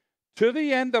grace, to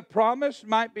the end the promise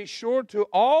might be sure to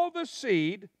all the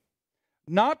seed,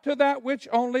 not to that which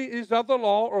only is of the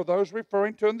law, or those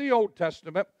referring to in the Old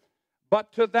Testament,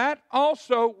 but to that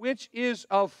also which is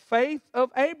of faith of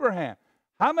Abraham.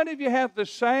 How many of you have the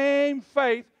same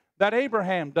faith that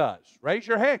Abraham does? Raise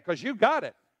your hand, because you got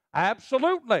it.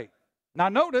 Absolutely. Now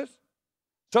notice,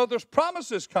 so there's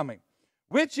promises coming,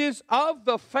 which is of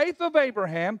the faith of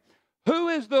Abraham, who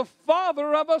is the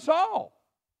father of us all.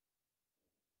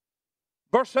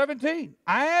 Verse 17,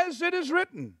 as it is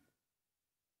written,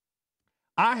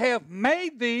 I have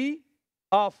made thee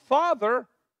a father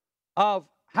of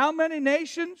how many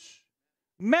nations?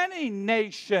 Many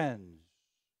nations.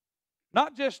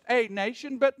 Not just a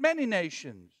nation, but many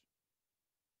nations.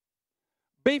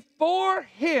 Before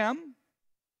him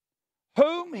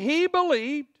whom he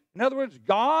believed, in other words,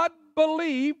 God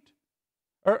believed,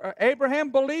 or Abraham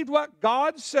believed what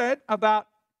God said about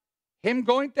him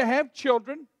going to have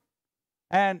children.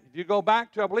 And if you go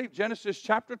back to, I believe, Genesis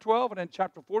chapter 12 and then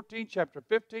chapter 14, chapter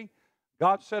 15,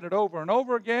 God said it over and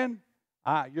over again.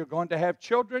 You're going to have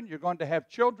children, you're going to have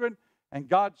children. And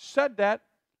God said that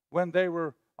when they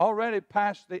were already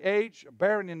past the age of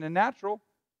bearing in the natural.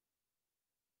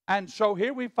 And so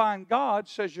here we find God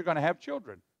says you're going to have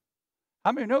children.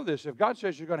 How many know this? If God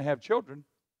says you're going to have children,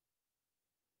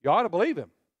 you ought to believe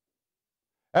Him.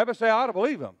 Everybody say, I ought to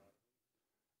believe Him.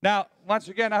 Now, once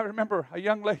again, I remember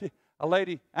a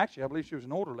lady, actually I believe she was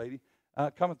an older lady,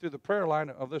 coming through the prayer line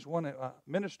of this one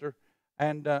minister,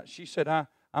 and she said,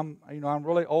 I'm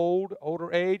really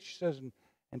older age. She says,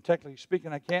 and technically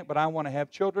speaking, I can't, but I want to have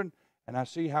children, and I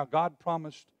see how God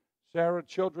promised Sarah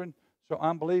children, so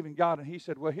I'm believing God. And he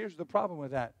said, well, here's the problem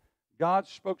with that. God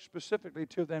spoke specifically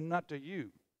to them, not to you.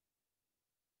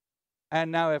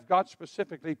 And now if God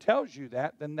specifically tells you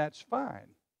that, then that's fine.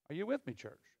 Are you with me,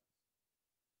 church?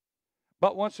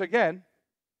 But once again,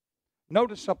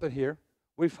 notice something here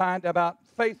we find about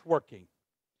faith working.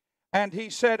 And he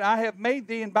said, I have made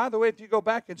thee, and by the way, if you go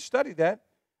back and study that,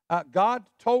 God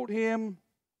told him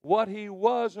what he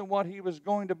was and what he was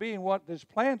going to be and what his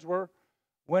plans were,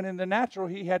 when in the natural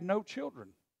he had no children.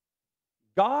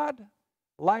 God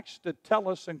likes to tell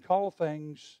us and call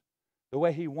things the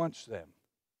way he wants them.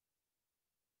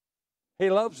 He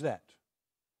loves that.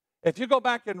 If you go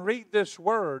back and read this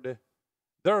word,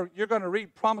 you're going to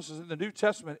read promises in the New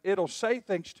Testament. It'll say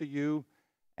things to you,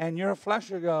 and your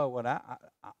flesh will go, well,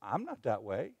 I'm not that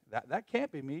way. That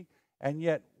can't be me. And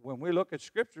yet, when we look at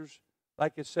Scriptures,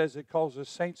 like it says, it calls us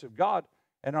saints of God,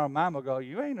 and our mind will go,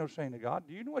 you ain't no saint of God.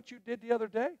 Do you know what you did the other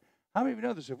day? How many of you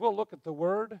know this? If we'll look at the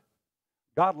Word,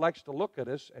 God likes to look at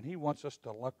us, and he wants us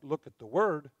to look at the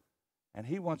Word, and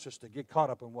he wants us to get caught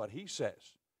up in what he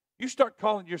says. You start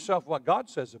calling yourself what God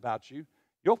says about you,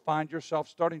 you'll find yourself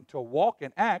starting to walk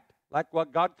and act like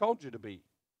what God called you to be.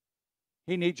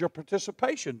 He needs your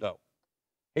participation, though.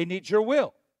 He needs your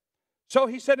will. So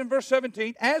he said in verse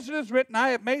 17, as it is written, I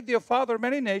have made thee a father of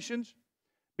many nations,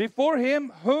 before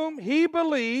him whom he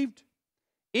believed,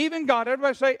 even God.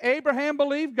 Everybody say, Abraham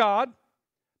believed God.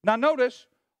 Now notice,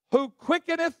 who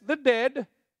quickeneth the dead.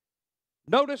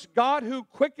 Notice, God who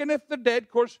quickeneth the dead. Of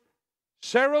course,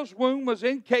 Sarah's womb was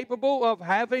incapable of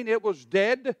having, it was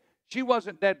dead. She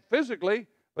wasn't dead physically,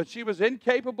 but she was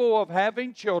incapable of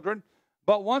having children.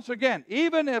 But once again,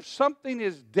 even if something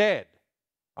is dead,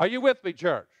 are you with me,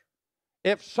 church?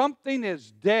 If something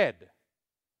is dead,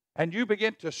 and you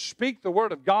begin to speak the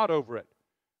word of God over it.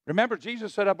 Remember,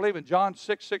 Jesus said, I believe in John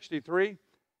 6:63,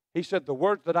 he said, the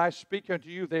words that I speak unto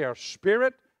you, they are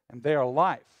spirit and they are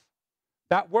life.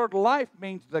 That word life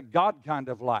means the God kind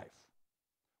of life.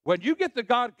 When you get the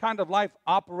God kind of life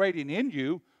operating in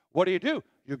you, what do?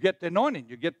 You get the anointing.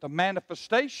 You get the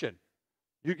manifestation.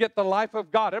 You get the life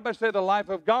of God. Everybody say the life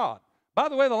of God. By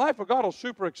the way, the life of God will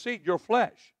super exceed your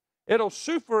flesh. It'll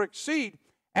super exceed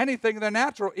anything in the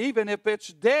natural, even if it's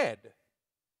dead.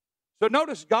 So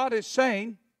notice God is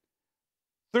saying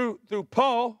through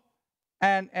Paul,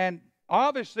 and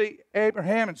obviously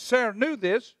Abraham and Sarah knew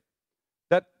this,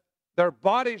 that their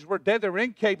bodies were dead, they were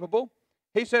incapable.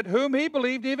 He said, whom he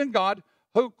believed, even God,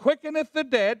 who quickeneth the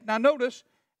dead. Now notice,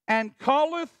 and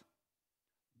calleth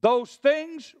those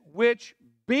things which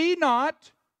be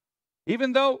not,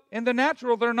 even though in the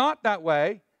natural they're not that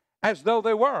way, as though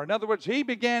they were. In other words,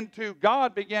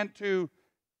 God began to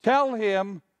tell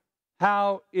him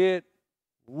how it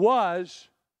was,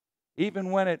 even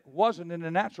when it wasn't in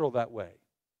the natural that way.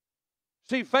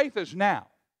 See, faith is now.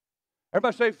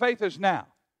 Everybody say faith is now.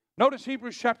 Notice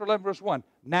Hebrews chapter 11, verse 1.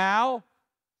 Now,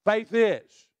 faith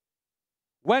is.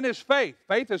 When is faith?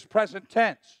 Faith is present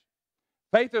tense.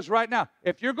 Faith is right now.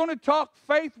 If you're going to talk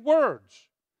faith words,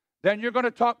 then you're going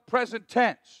to talk present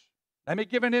tense. Let me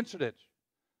give an incident.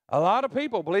 A lot of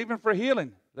people believing for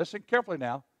healing. Listen carefully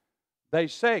now. They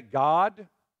say, God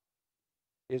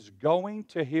is going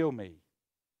to heal me.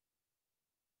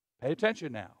 Pay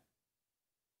attention now.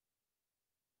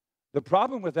 The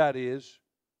problem with that is,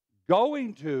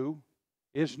 going to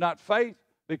is not faith,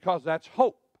 because that's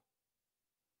hope.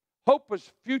 Hope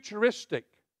is futuristic.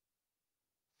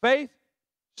 Faith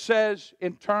says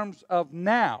in terms of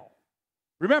now.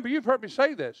 Remember, you've heard me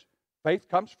say this. Faith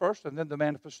comes first and then the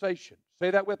manifestation.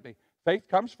 Say that with me. Faith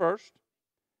comes first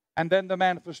and then the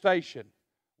manifestation.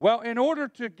 Well, in order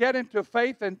to get into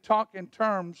faith and talk in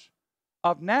terms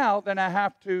of now, then I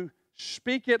have to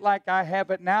speak it like I have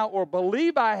it now, or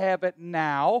believe I have it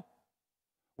now,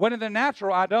 when in the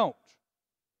natural I don't.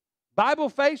 Bible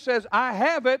faith says I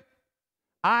have it,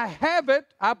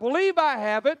 I believe I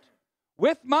have it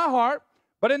with my heart,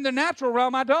 but in the natural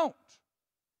realm I don't.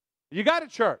 You got it,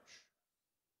 church.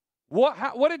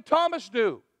 What did Thomas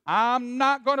do? I'm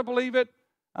not going to believe it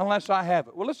unless I have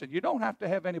it. Well, listen, you don't have to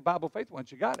have any Bible faith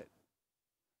once you got it.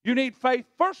 You need faith,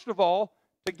 first of all,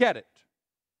 to get it.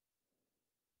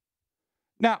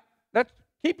 Now, let's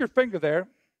keep your finger there.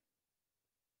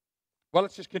 Well,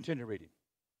 let's just continue reading.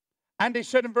 And he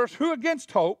said in verse, who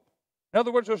against hope? In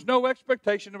other words, there was no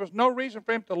expectation. There was no reason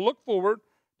for him to look forward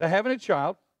to having a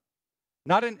child.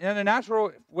 Not in a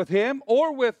natural with him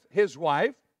or with his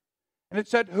wife. And it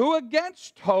said, who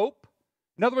against hope?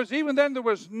 In other words, even then there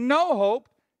was no hope.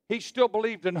 He still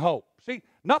believed in hope. See,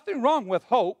 nothing wrong with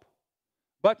hope,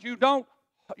 but you don't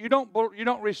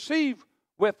receive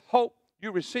with hope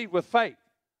you receive with faith.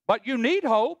 But you need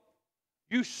hope.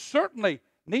 You certainly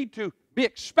need to be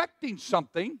expecting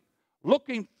something,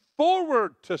 looking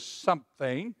forward to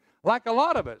something, like a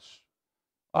lot of us.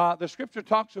 The Scripture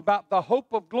talks about the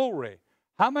hope of glory.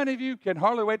 How many of you can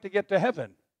hardly wait to get to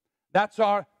heaven?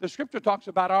 The Scripture talks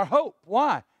about our hope.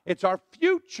 Why? It's our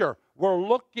future. We're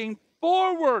looking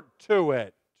forward to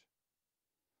it.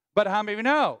 But how many of you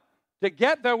know? To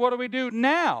get there, what do we do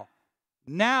now?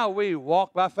 Now we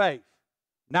walk by faith.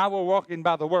 Now we're walking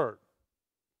by the Word.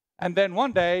 And then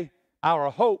one day,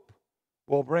 our faith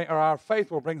will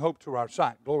bring hope to our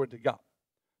sight. Glory to God.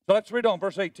 So let's read on,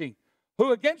 verse 18.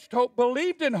 Who against hope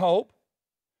believed in hope,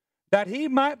 that he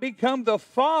might become the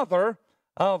father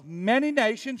of many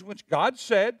nations, which God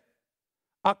said,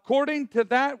 according to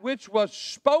that which was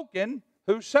spoken.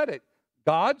 Who said it?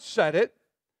 God said it.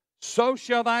 So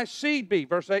shall thy seed be.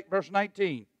 Verse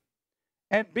 19.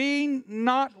 And being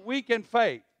not weak in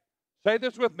faith. Say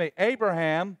this with me.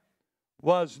 Abraham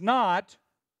was not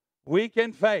weak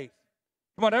in faith.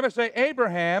 Come on, everybody say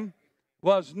Abraham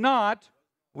was not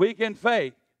weak in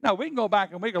faith. Now, we can go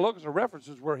back and we can look at the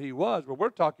references where he was, but we're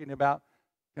talking about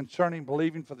concerning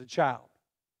believing for the child.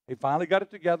 He finally got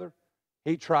it together.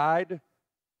 He tried.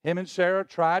 Him and Sarah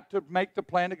tried to make the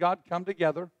plan of God come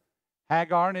together.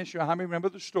 Hagar and Ishmael, how many remember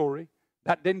the story?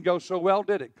 That didn't go so well,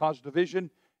 did it? Caused division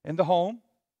in the home.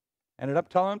 Ended up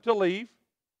telling them to leave.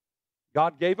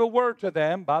 God gave a word to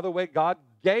them. By the way, God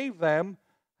gave them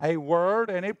a word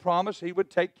and a promise He would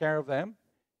take care of them.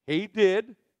 He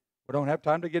did. We don't have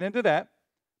time to get into that.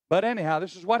 But anyhow,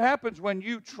 this is what happens when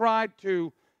you try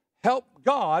to help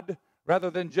God rather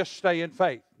than just stay in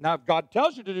faith. Now, if God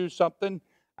tells you to do something,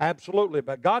 absolutely.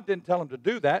 But God didn't tell them to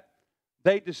do that.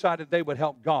 They decided they would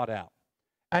help God out.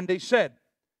 And they said,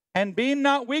 and being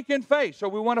not weak in faith. So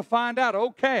we want to find out,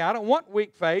 okay, I don't want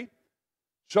weak faith.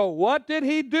 So what did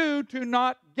he do to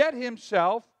not get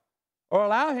himself or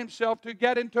allow himself to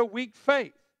get into weak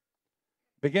faith?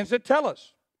 Begins to tell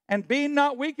us. And being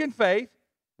not weak in faith,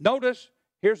 notice,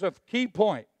 here's a key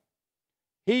point.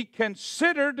 He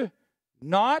considered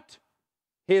not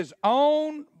his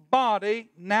own body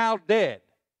now dead.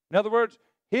 In other words,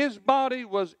 his body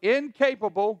was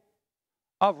incapable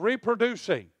of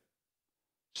reproducing.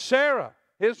 Sarah,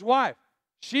 his wife,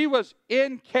 she was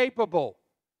incapable.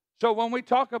 So when we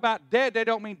talk about dead, they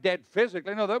don't mean dead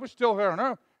physically. No, they were still here on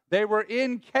earth. They were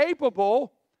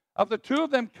incapable of the two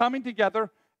of them coming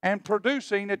together and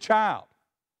producing a child.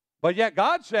 But yet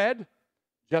God said,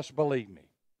 just believe me.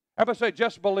 Everybody say,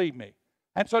 just believe me.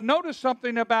 And so notice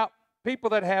something about people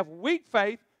that have weak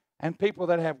faith and people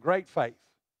that have great faith.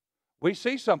 We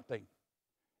see something.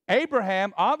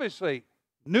 Abraham obviously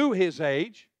knew his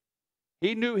age.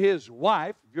 He knew his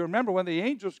wife. If you remember when the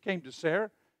angels came to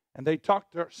Sarah and they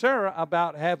talked to Sarah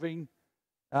about having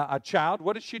a child,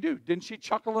 what did she do? Didn't she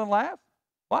chuckle and laugh?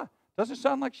 Why? Doesn't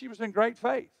sound like she was in great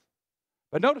faith.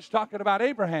 But notice talking about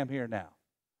Abraham here now.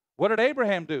 What did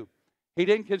Abraham do? He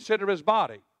didn't consider his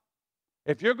body.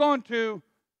 If you're going to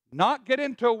not get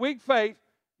into a weak faith,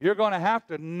 you're going to have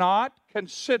to not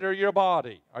consider your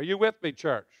body. Are you with me,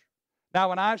 church? Now,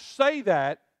 when I say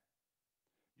that,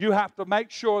 you have to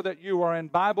make sure that you are in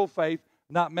Bible faith,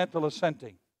 not mental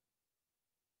assenting.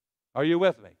 Are you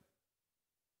with me?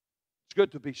 It's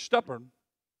good to be stubborn,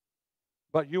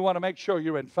 but you want to make sure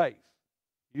you're in faith.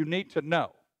 You need to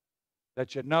know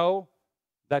that you know,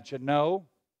 that you know,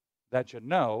 that you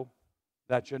know,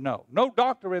 that you know. No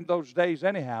doctor in those days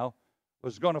anyhow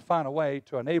was going to find a way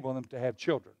to enable them to have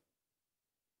children.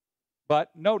 But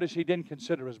notice he didn't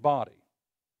consider his body.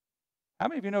 How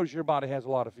many of you notice your body has a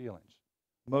lot of feelings,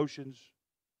 emotions,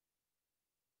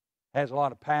 has a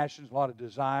lot of passions, a lot of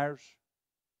desires?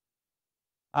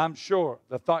 I'm sure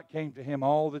the thought came to him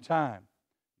all the time,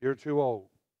 you're too old.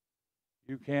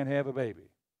 You can't have a baby.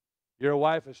 Your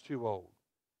wife is too old.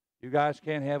 You guys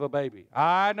can't have a baby.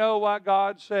 I know what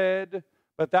God said,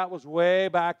 but that was way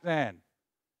back then.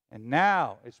 And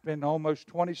now it's been almost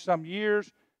 20-some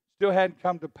years, still hadn't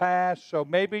come to pass, so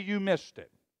maybe you missed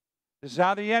it. This is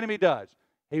how the enemy does.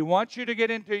 He wants you to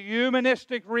get into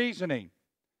humanistic reasoning.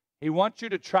 He wants you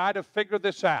to try to figure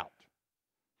this out.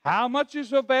 How much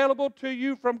is available to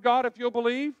you from God if you'll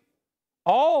believe?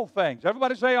 All things.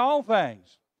 Everybody say all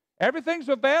things. Everything's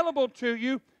available to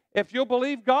you if you'll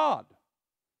believe God.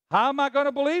 How am I going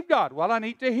to believe God? Well, I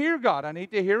need to hear God. I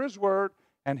need to hear His Word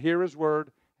and hear His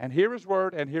Word and hear His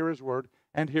Word and hear His Word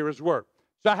and hear His Word.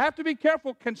 So I have to be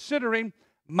careful considering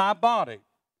my body.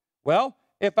 Well,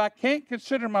 if I can't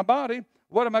consider my body,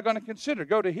 what am I going to consider?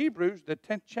 Go to Hebrews, the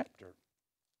 10th chapter.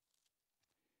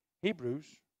 Hebrews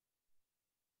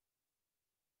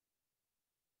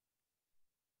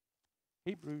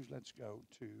Hebrews, let's go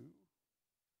to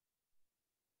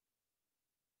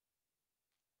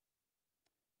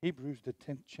Hebrews, the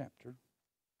 10th chapter.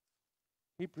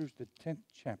 Hebrews, the 10th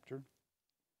chapter.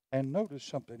 And notice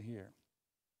something here.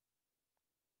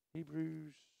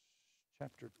 Hebrews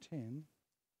chapter 10.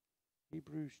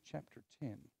 Hebrews chapter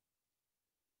 10.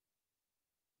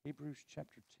 Hebrews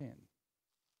chapter 10.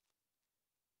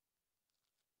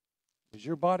 Is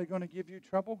your body going to give you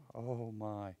trouble? Oh,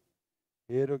 my.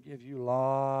 It'll give you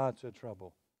lots of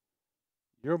trouble.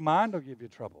 Your mind will give you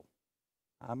trouble.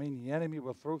 I mean, the enemy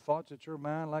will throw thoughts at your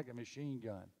mind like a machine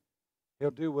gun.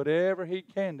 He'll do whatever he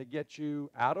can to get you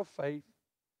out of faith,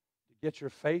 to get your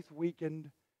faith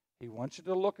weakened. He wants you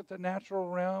to look at the natural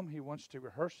realm. He wants to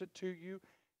rehearse it to you.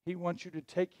 He wants you to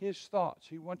take his thoughts.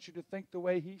 He wants you to think the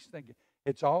way he's thinking.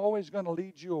 It's always going to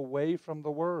lead you away from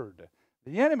the Word.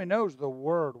 The enemy knows the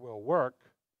Word will work.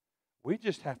 We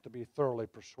just have to be thoroughly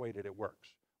persuaded it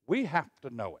works. We have to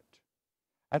know it.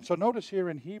 And so notice here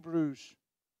in Hebrews,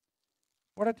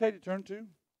 what did I tell you to turn to?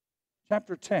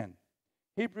 Chapter 10.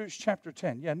 Hebrews chapter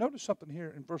 10. Yeah, notice something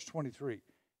here in verse 23.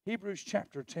 Hebrews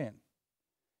chapter 10.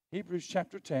 Hebrews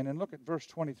chapter 10, and look at verse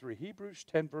 23. Hebrews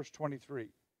 10, verse 23.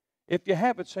 If you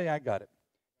have it, say, I got it.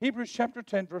 Hebrews chapter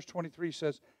 10, verse 23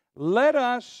 says, let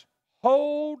us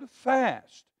hold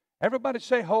fast. Everybody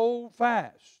say, hold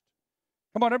fast.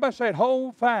 Come on, everybody say it,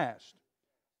 hold fast.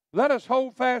 Let us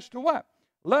hold fast to what?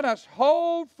 Let us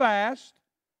hold fast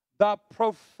the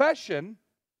profession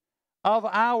of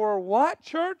our what,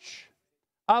 church?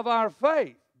 Of our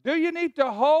faith. Do you need to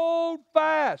hold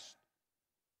fast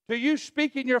to you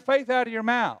speaking your faith out of your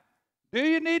mouth? Do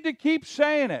you need to keep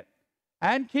saying it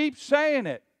and keep saying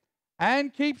it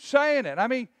and keep saying it? I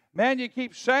mean, man, you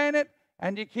keep saying it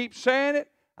and you keep saying it.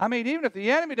 I mean, even if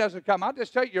the enemy doesn't come, I'll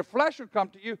just tell you, your flesh will come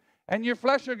to you and your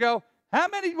flesh will go, how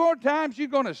many more times are you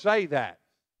going to say that?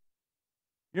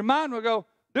 Your mind will go,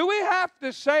 do we have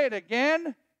to say it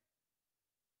again?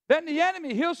 Then the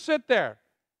enemy, he'll sit there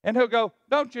and he'll go,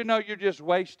 don't you know you're just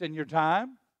wasting your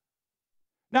time?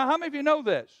 Now, how many of you know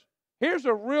this? Here's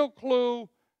a real clue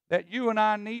that you and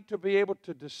I need to be able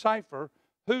to decipher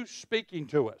who's speaking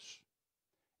to us.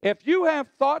 If you have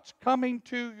thoughts coming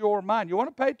to your mind, you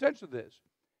want to pay attention to this.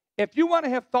 If you want to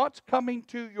have thoughts coming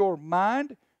to your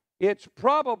mind, it's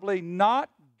probably not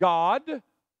God,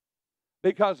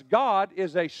 because God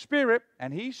is a spirit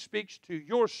and he speaks to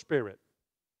your spirit.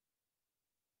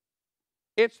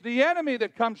 It's the enemy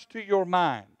that comes to your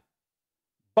mind,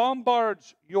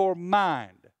 bombards your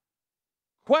mind,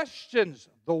 questions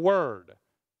the word,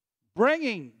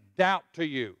 bringing doubt to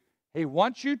you. He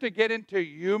wants you to get into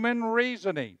human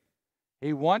reasoning.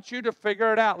 He wants you to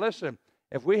figure it out. Listen,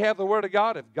 if we have the Word of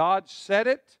God, if God said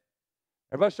it,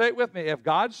 everybody say it with me. If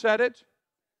God said it,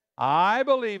 I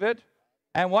believe it.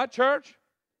 And what, church?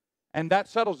 And that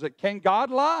settles it. Can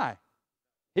God lie?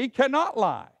 He cannot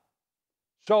lie.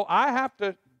 So I have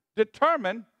to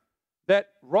determine that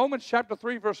Romans chapter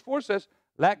 3 verse 4 says,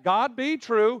 let God be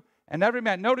true and every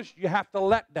man. Notice you have to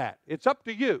let that. It's up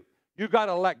to you. You've got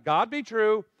to let God be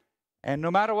true. And no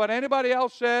matter what anybody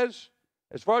else says,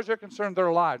 as far as they're concerned,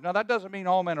 they're lies. Now, that doesn't mean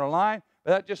all men are lying,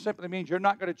 but that just simply means you're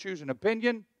not going to choose an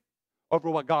opinion over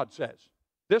what God says.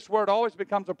 This word always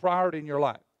becomes a priority in your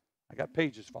life. I got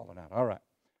pages falling out. All right.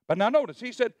 But now notice,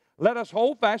 he said, let us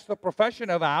hold fast the profession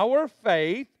of our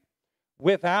faith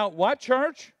without what,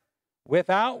 church?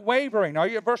 Without wavering. Are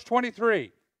you at verse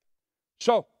 23?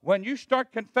 So, when you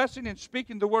start confessing and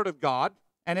speaking the word of God,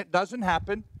 and it doesn't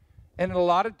happen in a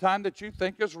lot of time that you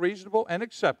think is reasonable and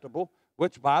acceptable,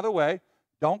 which, by the way,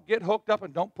 don't get hooked up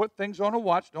and don't put things on a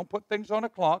watch. Don't put things on a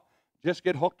clock. Just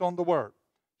get hooked on the Word.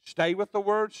 Stay with the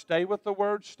Word, stay with the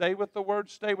Word, stay with the Word,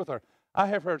 stay with her. I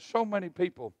have heard so many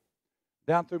people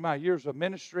down through my years of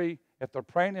ministry, if they're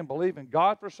praying and believing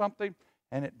God for something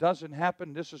and it doesn't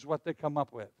happen, this is what they come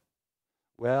up with.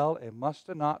 Well, it must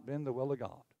have not been the will of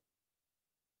God.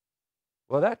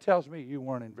 Well, that tells me you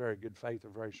weren't in very good faith or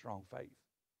very strong faith.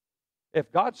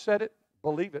 If God said it,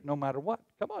 believe it no matter what.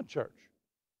 Come on, church.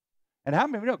 And how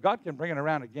many of you know God can bring it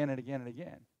around again and again and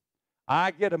again? I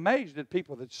get amazed at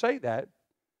people that say that,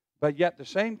 but yet the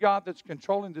same God that's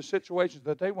controlling the situations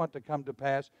that they want to come to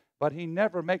pass, but he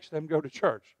never makes them go to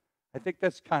church. I think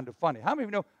that's kind of funny. How many of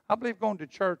you know, I believe going to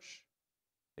church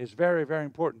is very, very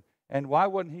important. And why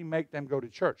wouldn't he make them go to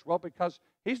church? Well, because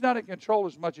he's not in control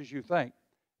as much as you think.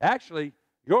 Actually,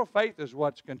 your faith is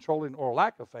what's controlling, or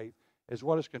lack of faith is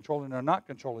what is controlling or not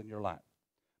controlling your life.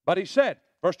 But he said,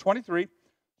 verse 23,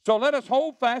 so let us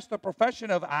hold fast the profession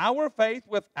of our faith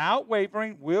without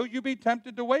wavering. Will you be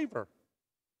tempted to waver?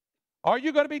 Are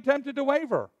you going to be tempted to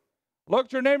waver? Look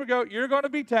at your neighbor and go, you're going to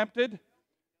be tempted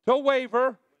to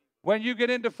waver when you get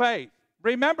into faith.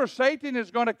 Remember, Satan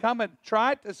is going to come and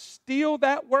try to steal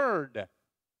that word.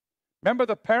 Remember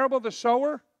the parable of the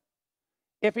sower?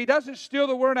 If he doesn't steal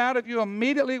the word out of you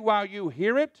immediately while you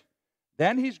hear it,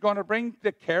 then he's going to bring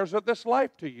the cares of this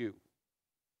life to you.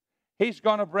 He's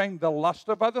going to bring the lust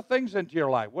of other things into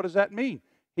your life. What does that mean?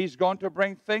 He's going to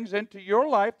bring things into your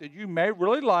life that you may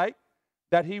really like,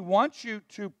 that he wants you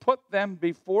to put them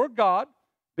before God,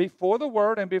 before the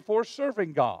Word, and before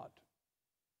serving God.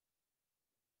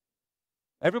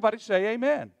 Everybody say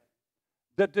amen.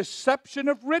 The deception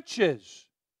of riches.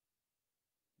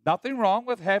 Nothing wrong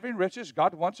with having riches.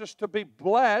 God wants us to be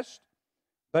blessed,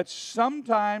 but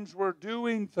sometimes we're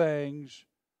doing things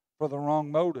for the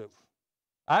wrong motive.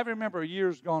 I remember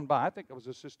years gone by, I think I was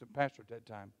assistant pastor at that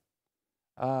time.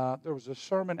 There was a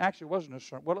sermon, actually it wasn't a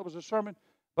sermon. Well, it was a sermon,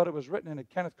 but it was written in a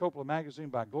Kenneth Copeland magazine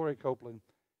by Gloria Copeland.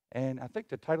 And I think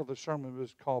the title of the sermon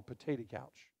was called Potato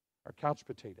Couch, or Couch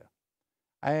Potato.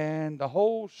 And the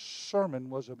whole sermon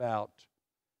was about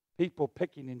people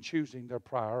picking and choosing their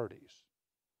priorities.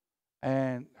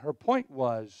 And her point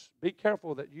was, be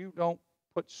careful that you don't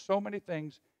put so many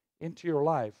things into your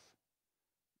life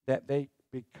that they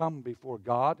become before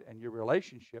God and your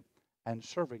relationship and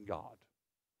serving God.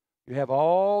 You have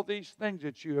all these things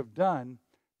that you have done,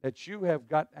 that you have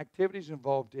got activities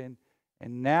involved in,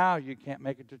 and now you can't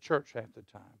make it to church half the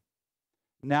time.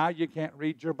 Now you can't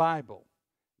read your Bible.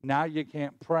 Now you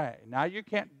can't pray. Now you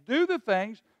can't do the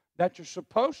things that you're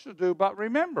supposed to do. But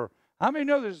remember, how many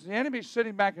know there's the enemy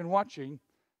sitting back and watching,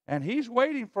 and he's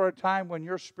waiting for a time when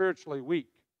you're spiritually weak?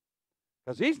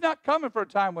 Because he's not coming for a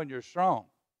time when you're strong.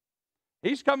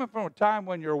 He's coming from a time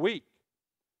when you're weak.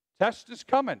 Test is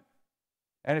coming.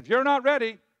 And if you're not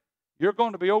ready, you're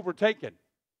going to be overtaken.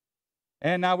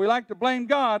 And now we like to blame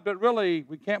God, but really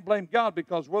we can't blame God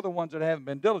because we're the ones that haven't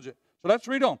been diligent. So let's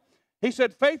read on. He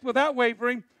said, faith without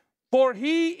wavering, for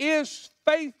he is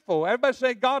faithful. Everybody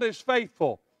say, God is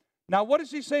faithful. Now what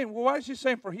is he saying? Well, why is he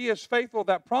saying, for he is faithful,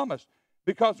 that promise?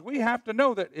 Because we have to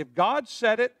know that if God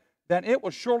said it, then it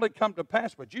will surely come to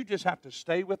pass. But you just have to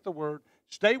stay with the Word.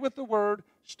 Stay with the Word.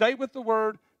 Stay with the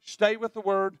Word. Stay with the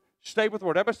Word. Stay with the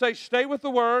Word. Everybody say, stay with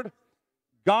the Word.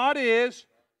 God is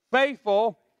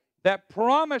faithful, that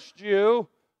promised you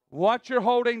what you're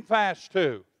holding fast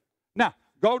to. Now,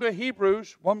 go to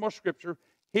Hebrews, one more scripture,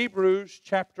 Hebrews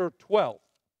chapter 12.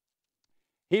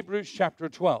 Hebrews chapter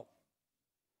 12.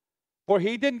 For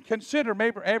he didn't consider,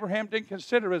 Abraham didn't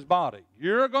consider his body.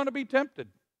 You're going to be tempted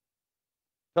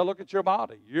to look at your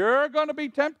body. You're going to be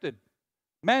tempted.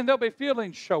 Man, there'll be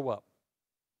feelings show up.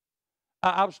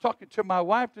 I was talking to my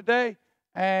wife today,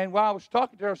 and while I was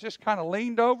talking to her, I was just kind of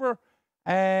leaned over,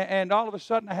 and all of a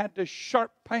sudden I had this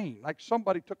sharp pain, like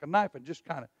somebody took a knife and just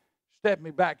kind of stabbed me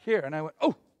back here. And I went,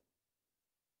 oh.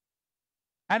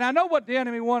 And I know what the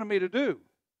enemy wanted me to do.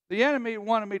 The enemy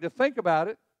wanted me to think about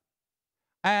it,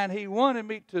 and he wanted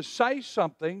me to say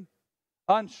something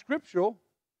unscriptural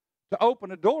to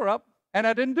open the door up, and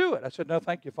I didn't do it. I said, no,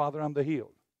 thank you, Father, I'm the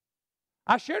healed.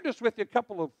 I shared this with you a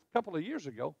couple of years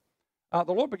ago.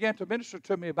 The Lord began to minister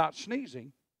to me about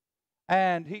sneezing,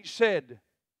 and he said,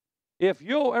 if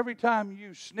you'll, every time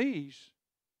you sneeze,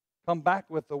 come back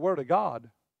with the Word of God,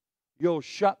 you'll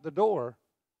shut the door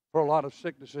for a lot of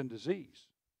sickness and disease.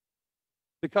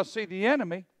 Because, see, the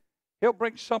enemy, he'll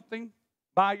bring something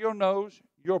by your nose,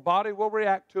 your body will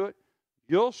react to it,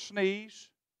 you'll sneeze,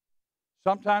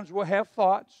 sometimes we'll have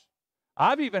thoughts.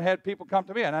 I've even had people come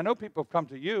to me, and I know people have come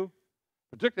to you,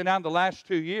 particularly now in the last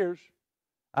 2 years.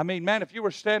 I mean, man, if you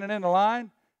were standing in the line,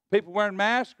 people wearing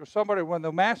masks, or somebody, when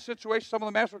the mask situation, some of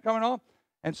the masks were coming on,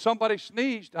 and somebody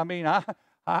sneezed, I mean,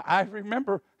 I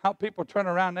remember how people turn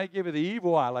around and they give you the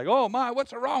evil eye, like, oh my,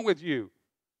 what's wrong with you?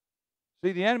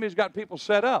 See, the enemy's got people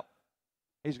set up.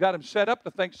 He's got them set up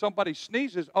to think somebody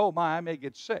sneezes, oh my, I may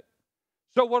get sick.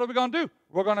 So what are we going to do?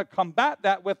 We're going to combat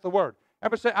that with the Word.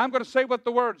 Everybody say, I'm going to say what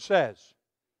the Word says.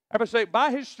 Everybody say,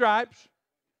 by His stripes,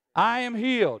 I am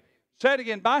healed. Say it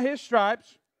again, by His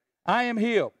stripes, I am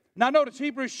healed. Now notice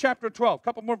Hebrews chapter 12, a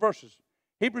couple more verses.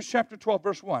 Hebrews chapter 12,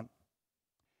 verse 1.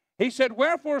 He said,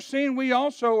 wherefore, seeing we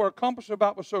also are compassed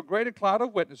about with so great a cloud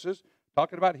of witnesses,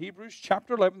 talking about Hebrews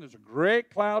chapter 11, there's a great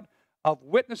cloud of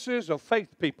witnesses of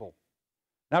faith people.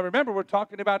 Now remember, we're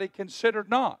talking about a considered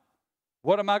not.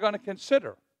 What am I going to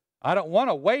consider? I don't want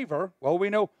to waver. Well,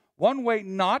 we know one way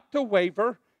not to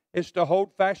waver is to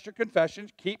hold fast your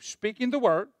confessions, keep speaking the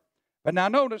Word. But now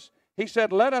notice, he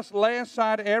said, let us lay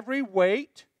aside every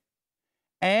weight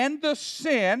and the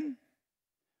sin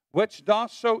which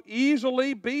doth so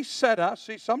easily beset us.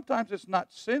 See, sometimes it's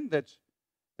not sin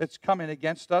that's coming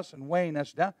against us and weighing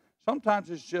us down. Sometimes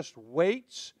it's just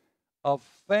weights of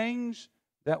things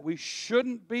that we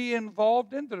shouldn't be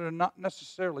involved in, that are not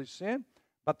necessarily sin,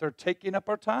 but they're taking up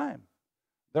our time.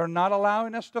 They're not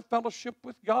allowing us to fellowship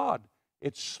with God.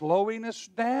 It's slowing us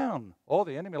down. Oh,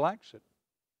 the enemy likes it.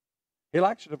 He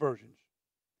likes diversions.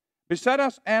 Beset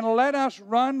us and let us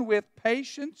run with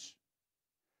patience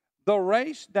the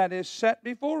race that is set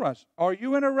before us. Are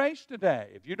you in a race today?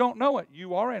 If you don't know it,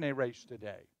 you are in a race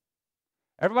today.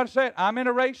 Everybody say it, I'm in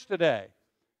a race today.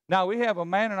 Now, we have a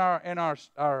man in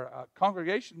our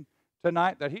congregation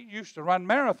tonight that he used to run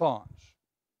marathons.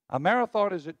 A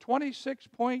marathon is at 26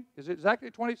 point, is it exactly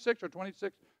 26 or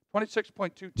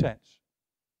 26.2 tenths?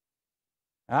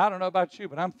 Now, I don't know about you,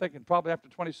 but I'm thinking probably after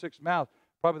 26 miles,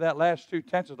 probably that last 2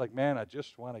 tenths is like, man, I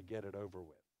just want to get it over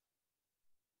with.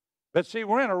 But see,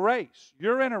 we're in a race.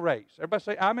 You're in a race. Everybody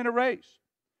say, I'm in a race.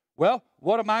 Well,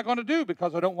 what am I going to do?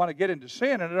 Because I don't want to get into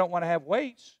sin and I don't want to have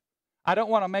weights. I don't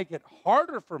want to make it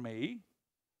harder for me.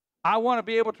 I want to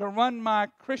be able to run my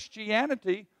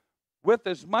Christianity with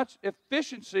as much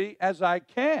efficiency as I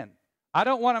can. I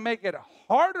don't want to make it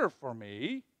harder for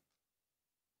me.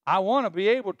 I want to be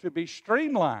able to be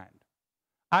streamlined.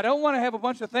 I don't want to have a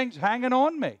bunch of things hanging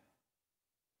on me.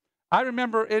 I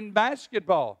remember in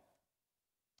basketball,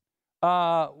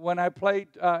 when I played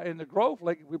in the Grove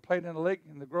League, we played in the league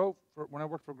in the Grove when I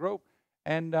worked for Grove.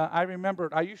 And I remember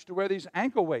I used to wear these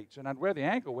ankle weights, and I'd wear the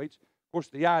ankle weights. Of course,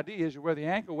 the idea is you wear the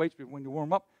ankle weights, but when you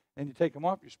warm up and you take them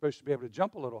off, you're supposed to be able to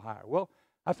jump a little higher. Well,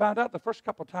 I found out the first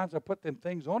couple of times I put them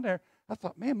things on there, I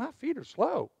thought, man, my feet are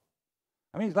slow.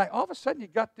 I mean, it's like all of a sudden you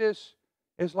got this,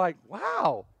 it's like,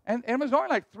 wow. And it was only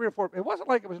like 3 or 4, it wasn't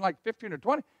like it was like 15 or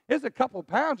 20. It was a couple of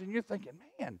pounds, and you're thinking,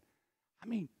 man, I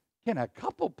mean, can a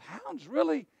couple pounds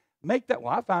really make that?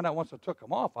 Well, I found out once I took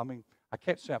them off. I mean, I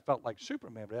can't say I felt like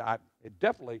Superman, but it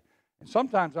definitely, and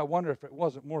sometimes I wonder if it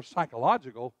wasn't more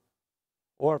psychological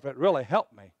or if it really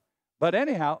helped me. But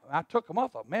anyhow, I took them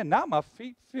off. I thought, man, now my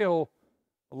feet feel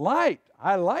light.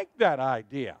 I like that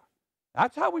idea.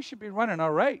 That's how we should be running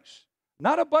our race.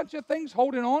 Not a bunch of things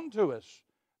holding on to us.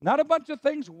 Not a bunch of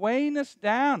things weighing us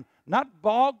down. Not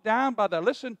bogged down by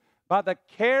the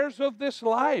cares of this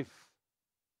life.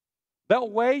 They'll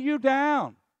weigh you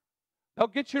down. They'll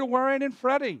get you to worrying and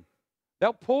fretting.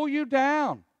 They'll pull you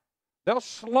down. They'll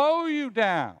slow you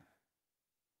down.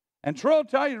 And true, I'll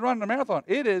tell you, running a marathon,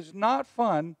 it is not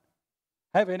fun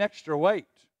having extra weight.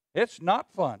 It's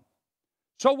not fun.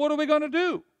 So what are we going to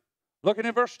do? Looking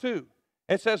at verse 2.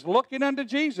 It says, looking unto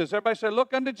Jesus. Everybody say,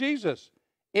 look unto Jesus.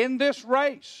 In this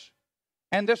race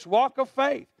and this walk of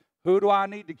faith, who do I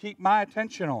need to keep my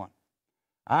attention on?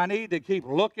 I need to keep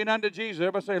looking unto Jesus.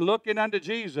 Everybody say, looking unto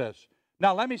Jesus.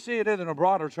 Now, let me see it in a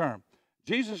broader term.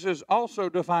 Jesus is also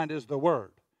defined as the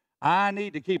Word. I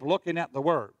need to keep looking at the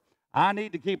Word. I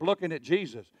need to keep looking at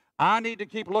Jesus. I need to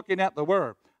keep looking at the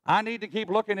Word. I need to keep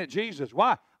looking at Jesus.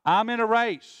 Why? I'm in a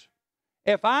race.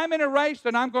 If I'm in a race,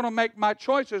 then I'm going to make my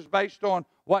choices based on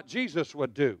what Jesus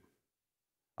would do.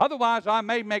 Otherwise, I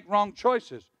may make wrong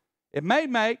choices. It may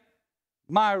make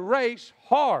my race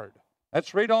hard.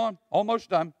 Let's read on. Almost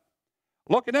done.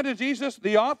 Looking unto Jesus,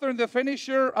 the author and the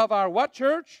finisher of our what,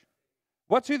 church?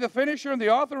 What's he the finisher and the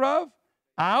author of?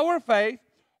 Our faith,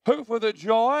 who for the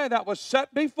joy that was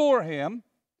set before him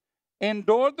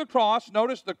endured the cross.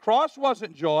 Notice the cross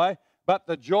wasn't joy, but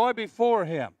the joy before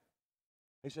him.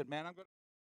 He said, man, I'm going to...